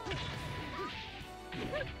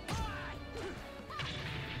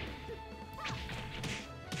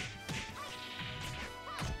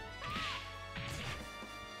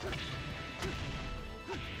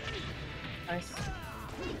 Nice.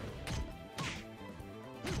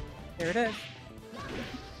 There it is.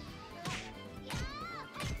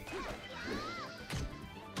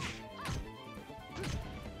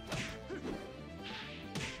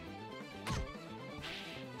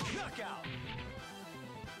 Knockout.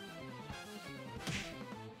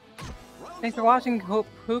 Round Thanks for four. watching, Hoop.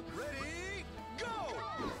 Ready, go!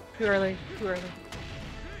 Too early. Too early.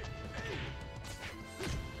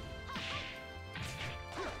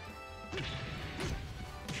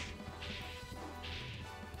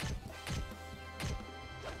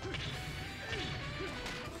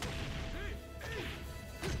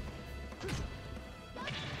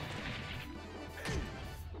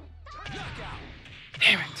 Knockout.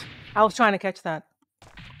 Damn it. I was trying to catch that.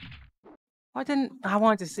 Why didn't I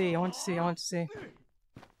wanted to see. I wanted to see.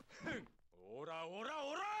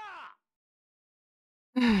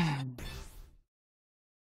 $46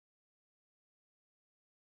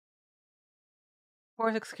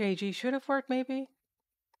 kg should have worked, maybe.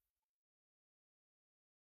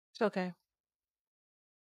 It's okay.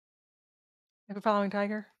 If we're following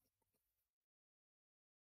Tiger.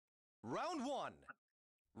 Round one.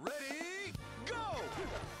 Ready, go!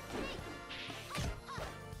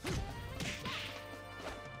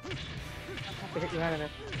 I have to get you out of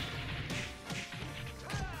it.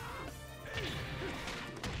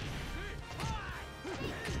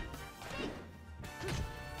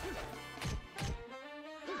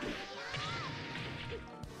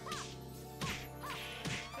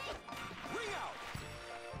 Ring out!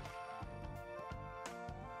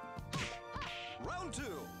 Round two.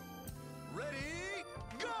 Ready,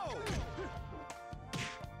 go!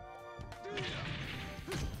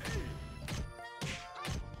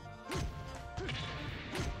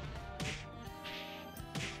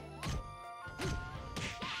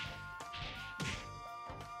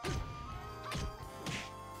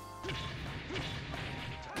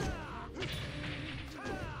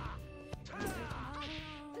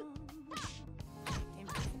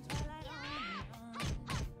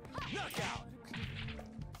 Knockout!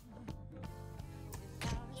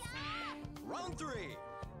 Round three.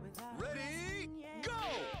 Ready, go!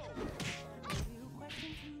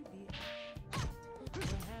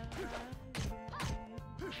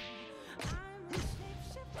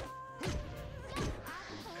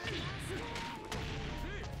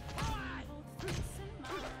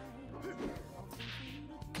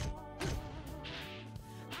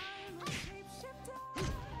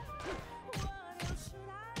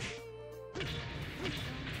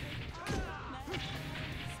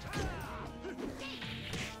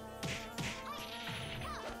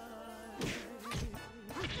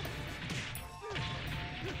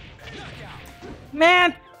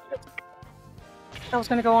 Man! I was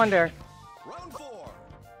gonna go under. Round four.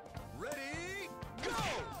 Ready, go!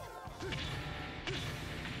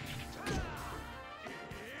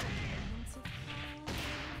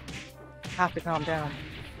 Have to calm down.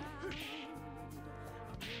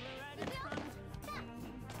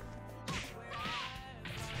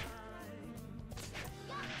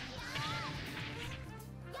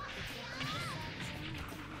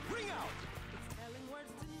 Ring out!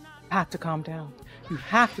 Have to calm down. You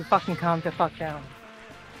have to fucking calm the fuck down.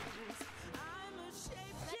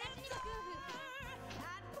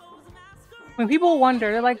 When people wonder,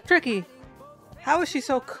 they're like, Tricky, how is she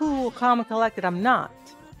so cool, calm, and collected? I'm not.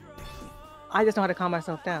 I just know how to calm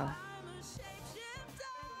myself down.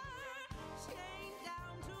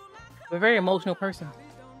 I'm a very emotional person.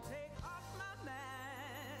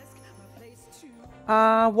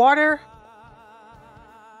 Water.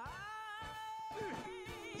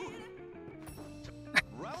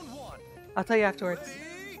 Round one. I'll tell you afterwards.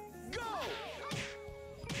 Ready, go!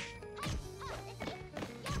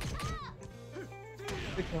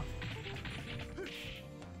 Good kill.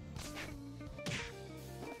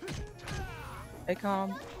 Stay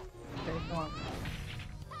calm. Stay calm.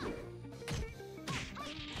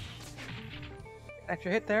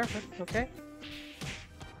 Extra hit there. That's okay.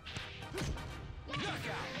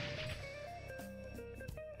 Knockout!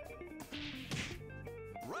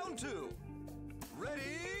 Round two.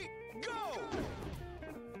 Ready, go!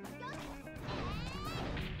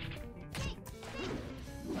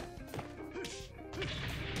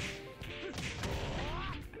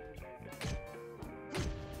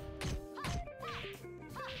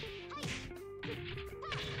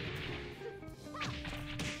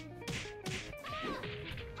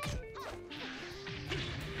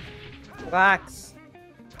 Relax.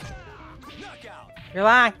 Knockout!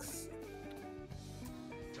 Relax.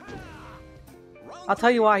 Round I'll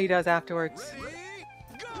tell you why he does afterwards. Ready,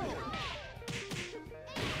 go!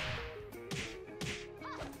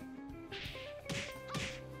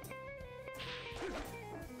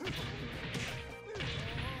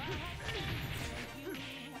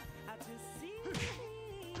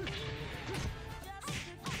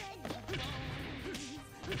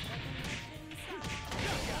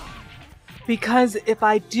 Because if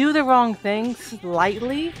I do the wrong thing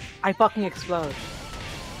slightly, I fucking explode.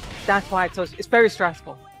 That's why it's very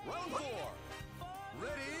stressful. Round four.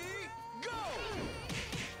 Ready, go!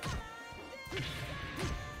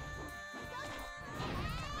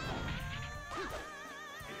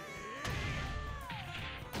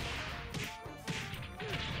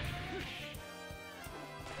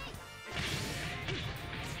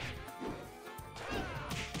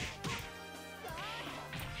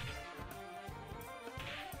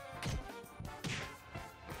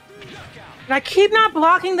 And I keep not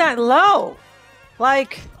blocking that low.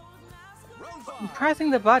 Like, Round five. I'm pressing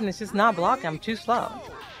the button, it's just not blocking. I'm too slow.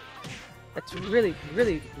 That's really,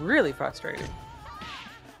 really, really frustrating.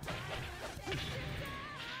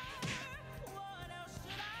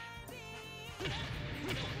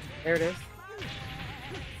 There it is.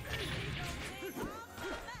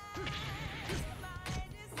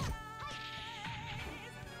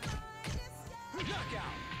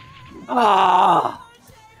 Oh,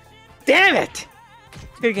 damn it!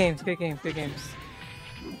 Good games, good games, good games.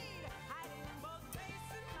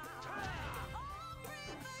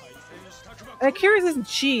 And Akira's isn't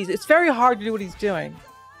cheese. It's very hard to do what he's doing.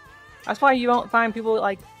 That's why you don't find people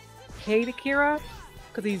like hate Akira,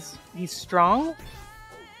 because he's strong.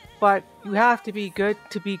 But you have to be good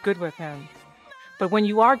with him. But when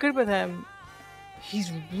you are good with him,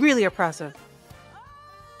 he's really oppressive.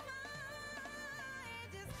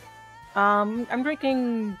 I'm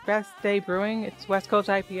drinking Best Day Brewing. It's West Coast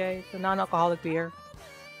IPA. It's a non-alcoholic beer.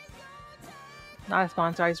 Not a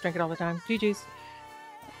sponsor. I just drink it all the time. GG's.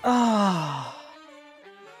 Oh.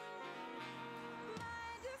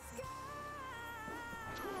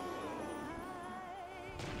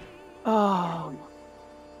 Oh.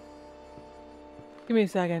 Give me a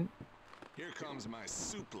second. Here comes my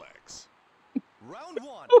suplex. Round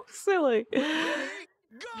one. So silly.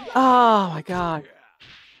 Oh my god.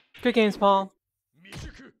 Good games, Paul.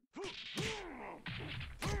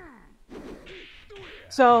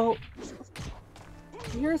 So,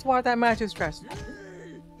 here's why that match is stressful.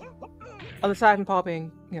 Aside from Paul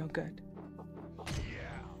being, good.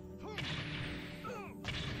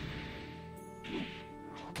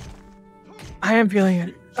 I am feeling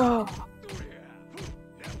it. Oh.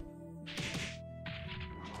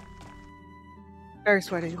 Very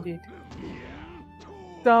sweaty indeed.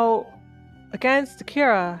 So, against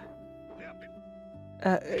Akira,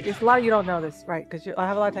 a lot of you don't know this, right? Because I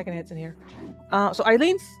have a lot of Tekken hits in here. So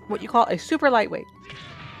Eileen's what you call a super lightweight,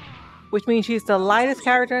 which means she's the lightest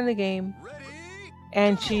character in the game,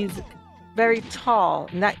 and she's very tall,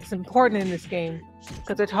 and that's important in this game,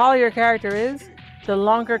 because the taller your character is, the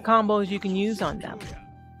longer combos you can use on them.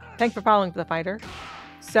 Thanks for following the fighter.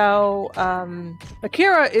 So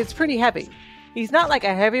Akira is pretty heavy. He's not like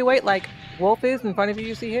a heavyweight like Wolf is in front of you.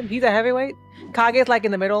 You see him? He's a heavyweight. Kage's like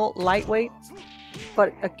in the middle, lightweight.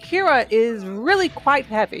 But Akira is really quite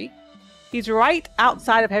heavy. He's right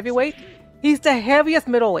outside of heavyweight. He's the heaviest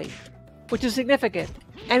middleweight, which is significant.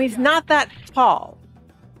 And he's not that tall.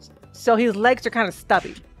 So his legs are kind of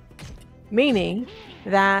stubby. Meaning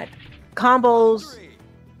that combos,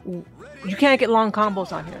 you can't get long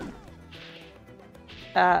combos on him.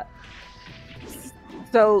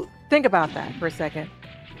 So think about that for a second.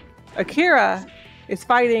 Akira is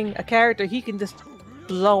fighting a character he can just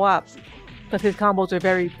blow up because his combos are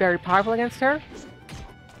very, very powerful against her.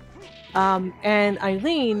 And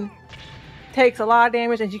Eileen takes a lot of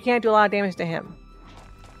damage and she can't do a lot of damage to him.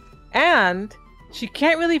 And she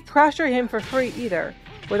can't really pressure him for free either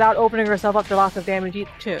without opening herself up to lots of damage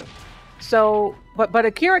too. So, but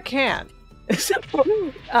Akira can. So,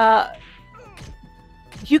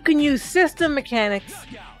 you can use system mechanics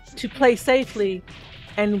to play safely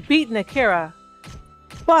and beat an Akira,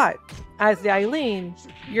 but as the Eileen,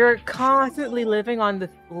 you're constantly living on the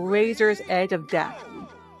razor's edge of death.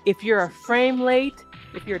 If you're a frame late,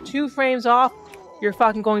 if you're 2 frames off, you're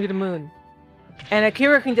fucking going to the moon. And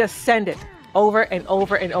Akira can just send it over and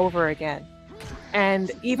over and over again.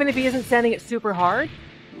 And even if he isn't sending it super hard,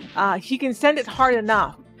 he can send it hard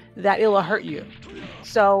enough that it will hurt you.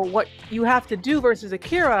 So what you have to do versus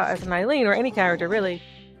Akira as an Eileen, or any character really,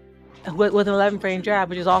 with an 11 frame jab,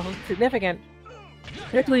 which is also significant,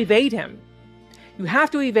 you have to evade him. You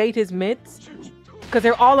have to evade his mids, because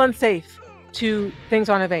they're all unsafe to things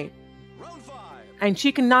on evade. And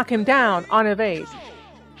she can knock him down on evade.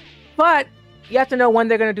 But you have to know when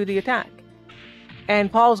they're going to do the attack.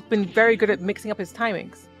 And Paul's been very good at mixing up his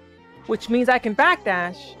timings, which means I can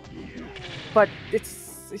backdash, but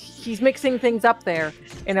he's mixing things up there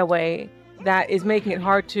in a way that is making it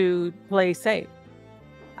hard to play safe.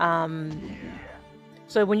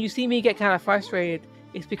 So when you see me get kind of frustrated,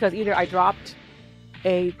 it's because either I dropped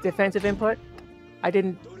a defensive input, I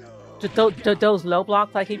didn't, those low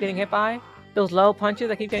blocks I keep getting hit by, those low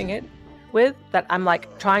punches I keep getting hit with, that I'm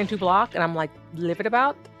like trying to block and I'm like livid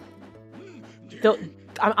about.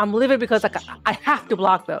 I'm livid because like I have to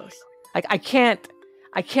block those. Like I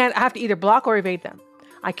have to either block or evade them.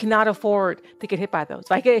 I cannot afford to get hit by those.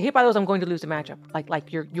 If I get hit by those, I'm going to lose the matchup.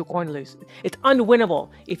 Like you're going to lose. It's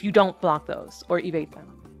unwinnable if you don't block those or evade them.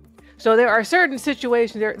 So there are certain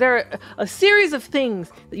situations, there are a series of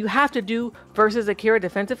things that you have to do versus Akira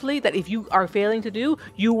defensively that if you are failing to do,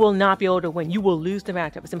 you will not be able to win. You will lose the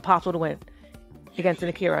matchup. It's impossible to win. against an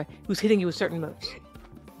Akira who's hitting you with certain moves.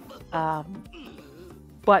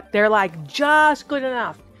 But they're like just good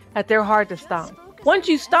enough that they're hard to stop. Once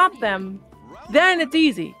you stop them, then it's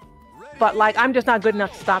easy. But like, I'm just not good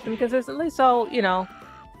enough to stop them consistently. So, you know,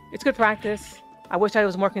 it's good practice. I wish I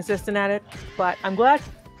was more consistent at it, but I'm glad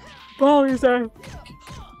Bolly's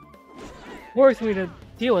worth me to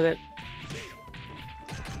deal with it.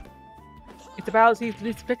 It's about least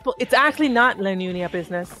predictable. It's actually not Lenunia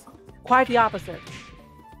business. Quite the opposite.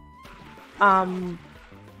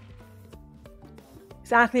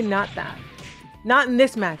 It's actually not that. Not in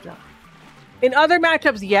this matchup. In other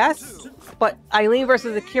matchups, yes, but Eileen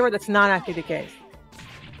versus Akira, that's not actually the case.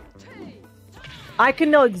 I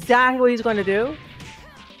can know exactly what he's going to do,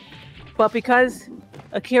 but because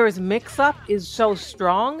Akira's mix-up is so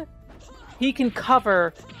strong, he can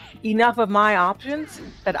cover enough of my options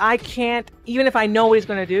that I can't, even if I know what he's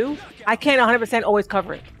going to do, I can't 100% always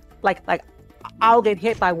cover it. Like I'll get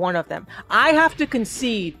hit by one of them. I have to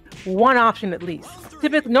concede one option at least.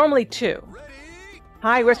 Typically, normally two.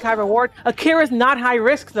 High risk, high reward. Akira's not high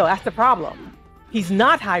risk though, that's the problem. He's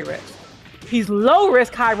not high risk. He's low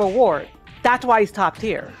risk, high reward. That's why he's top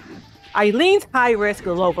tier. Eileen's high risk,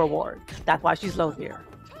 low reward. That's why she's low tier.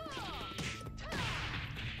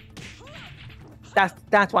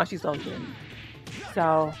 That's why she's low tier.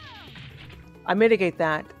 So I mitigate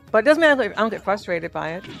that, but it doesn't mean I don't get frustrated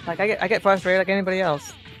by it. Like I get frustrated like anybody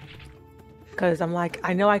else, because I'm like,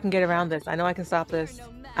 I know I can get around this. I know I can stop this.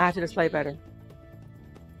 I have to just play better.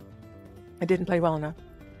 I didn't play well enough.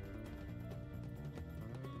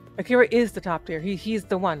 Akira is the top tier. He's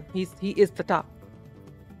the one. He is the top.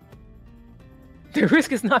 The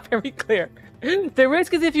risk is not very clear. The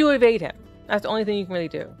risk is if you evade him. That's the only thing you can really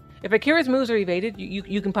do. If Akira's moves are evaded,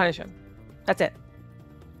 you can punish him. That's it.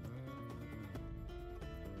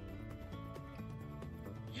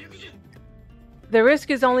 The risk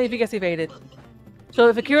is only if he gets evaded. So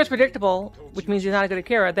if Akira's predictable, which means he's not a good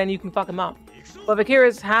Akira, then you can fuck him up. But if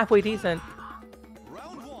Akira's halfway decent,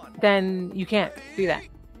 then you can't do that.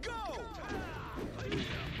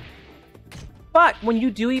 But when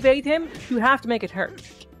you do evade him, you have to make it hurt.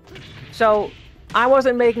 So I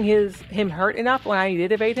wasn't making him hurt enough when I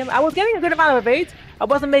did evade him. I was getting a good amount of evades. I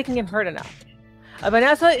wasn't making him hurt enough.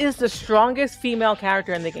 Vanessa is the strongest female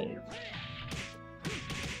character in the game.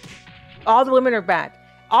 All the women are bad.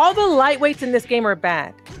 All the lightweights in this game are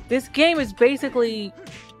bad. This game is basically...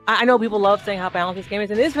 I know people love saying how balanced this game is,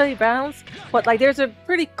 and it is really balanced, but like there's a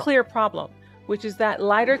pretty clear problem, which is that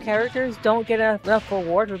lighter characters don't get enough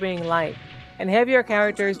reward for being light, and heavier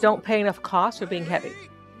characters don't pay enough cost for being heavy.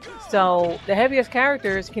 So the heaviest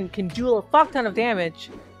characters can do a fuck ton of damage,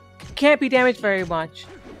 can't be damaged very much,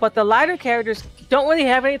 but the lighter characters don't really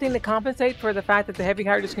have anything to compensate for the fact that the heavy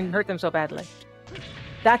characters can hurt them so badly.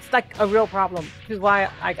 That's like a real problem, which is why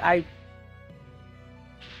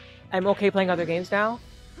I'm okay playing other games now.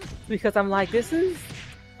 Because I'm like, this is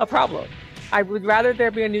a problem. I would rather there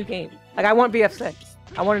be a new game. Like, I want BF6.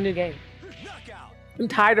 I want a new game. I'm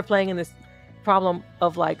tired of playing in this problem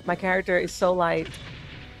of, like, my character is so light.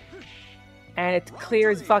 And it's clear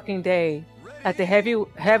as fucking day that the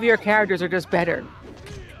heavier characters are just better.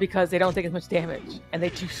 Because they don't take as much damage. And they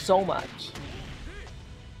do so much.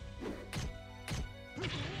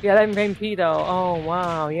 Yeah, 11 frame P, though. Oh,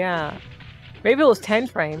 wow, yeah. Maybe it was 10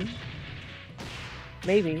 frame.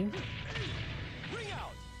 Maybe.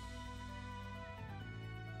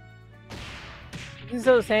 Is it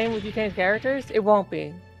still the same with you change characters? It won't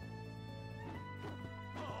be.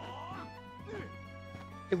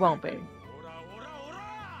 It won't be.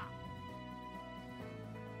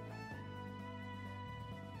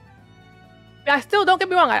 I still, don't get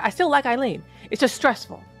me wrong, I still like Eileen. It's just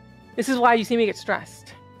stressful. This is why you see me get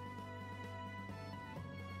stressed.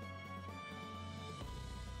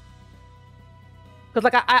 Because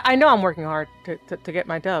like I know I'm working hard to get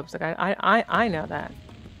my dubs. Like I know that,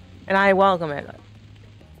 and I welcome it.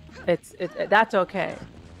 That's okay.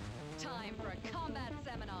 Time for a combat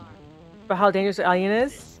seminar. But how dangerous Eileen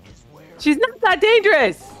is? She's not that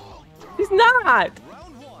dangerous. She's not.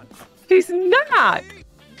 She's not.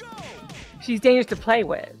 She's dangerous to play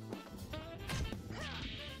with.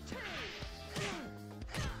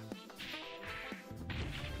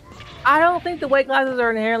 I don't think the weight classes are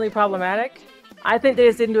inherently problematic. I think they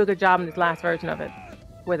just didn't do a good job in this last version of it.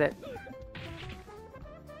 With it.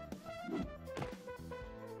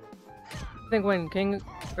 I think when King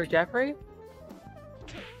or Jeffrey?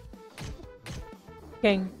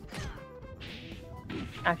 King.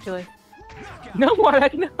 Actually. No more,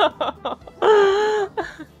 like, no!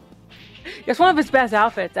 It's one of his best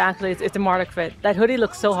outfits, actually. It's a Marduk fit. That hoodie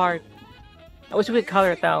looks so hard. I wish we could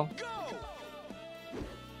color it, though.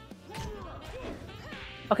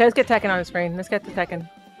 Okay, let's get Tekken on the screen. Let's get to Tekken.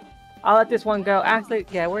 I'll let this one go. Actually,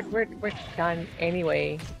 yeah, we're done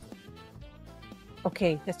anyway.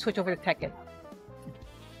 Okay, let's switch over to Tekken.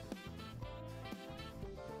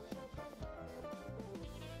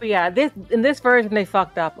 But yeah, in this version they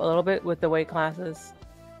fucked up a little bit with the weight classes.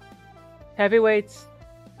 Heavyweights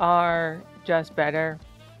are just better,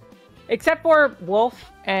 except for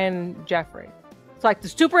Wolf and Jeffrey. So like the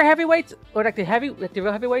super heavyweights or like the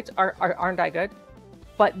real heavyweights aren't that good.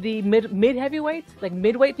 But the mid heavyweights, like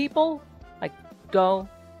midweight people, like Go,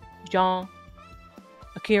 John,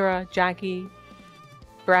 Akira, Jackie,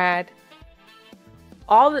 Brad,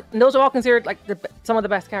 those are all considered like some of the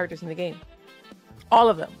best characters in the game. All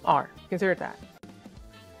of them are considered that.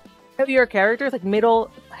 Heavier characters, like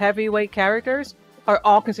middle heavyweight characters, are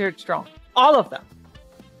all considered strong. All of them.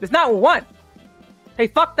 There's not one. They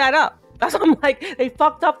fucked that up. That's what I'm like, they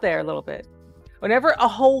fucked up there a little bit. Whenever a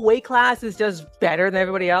whole weight class is just better than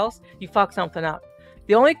everybody else, you fuck something up.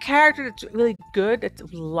 The only character that's really good, that's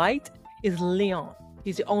light, is Leon.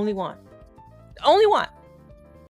 He's the only one. The only one.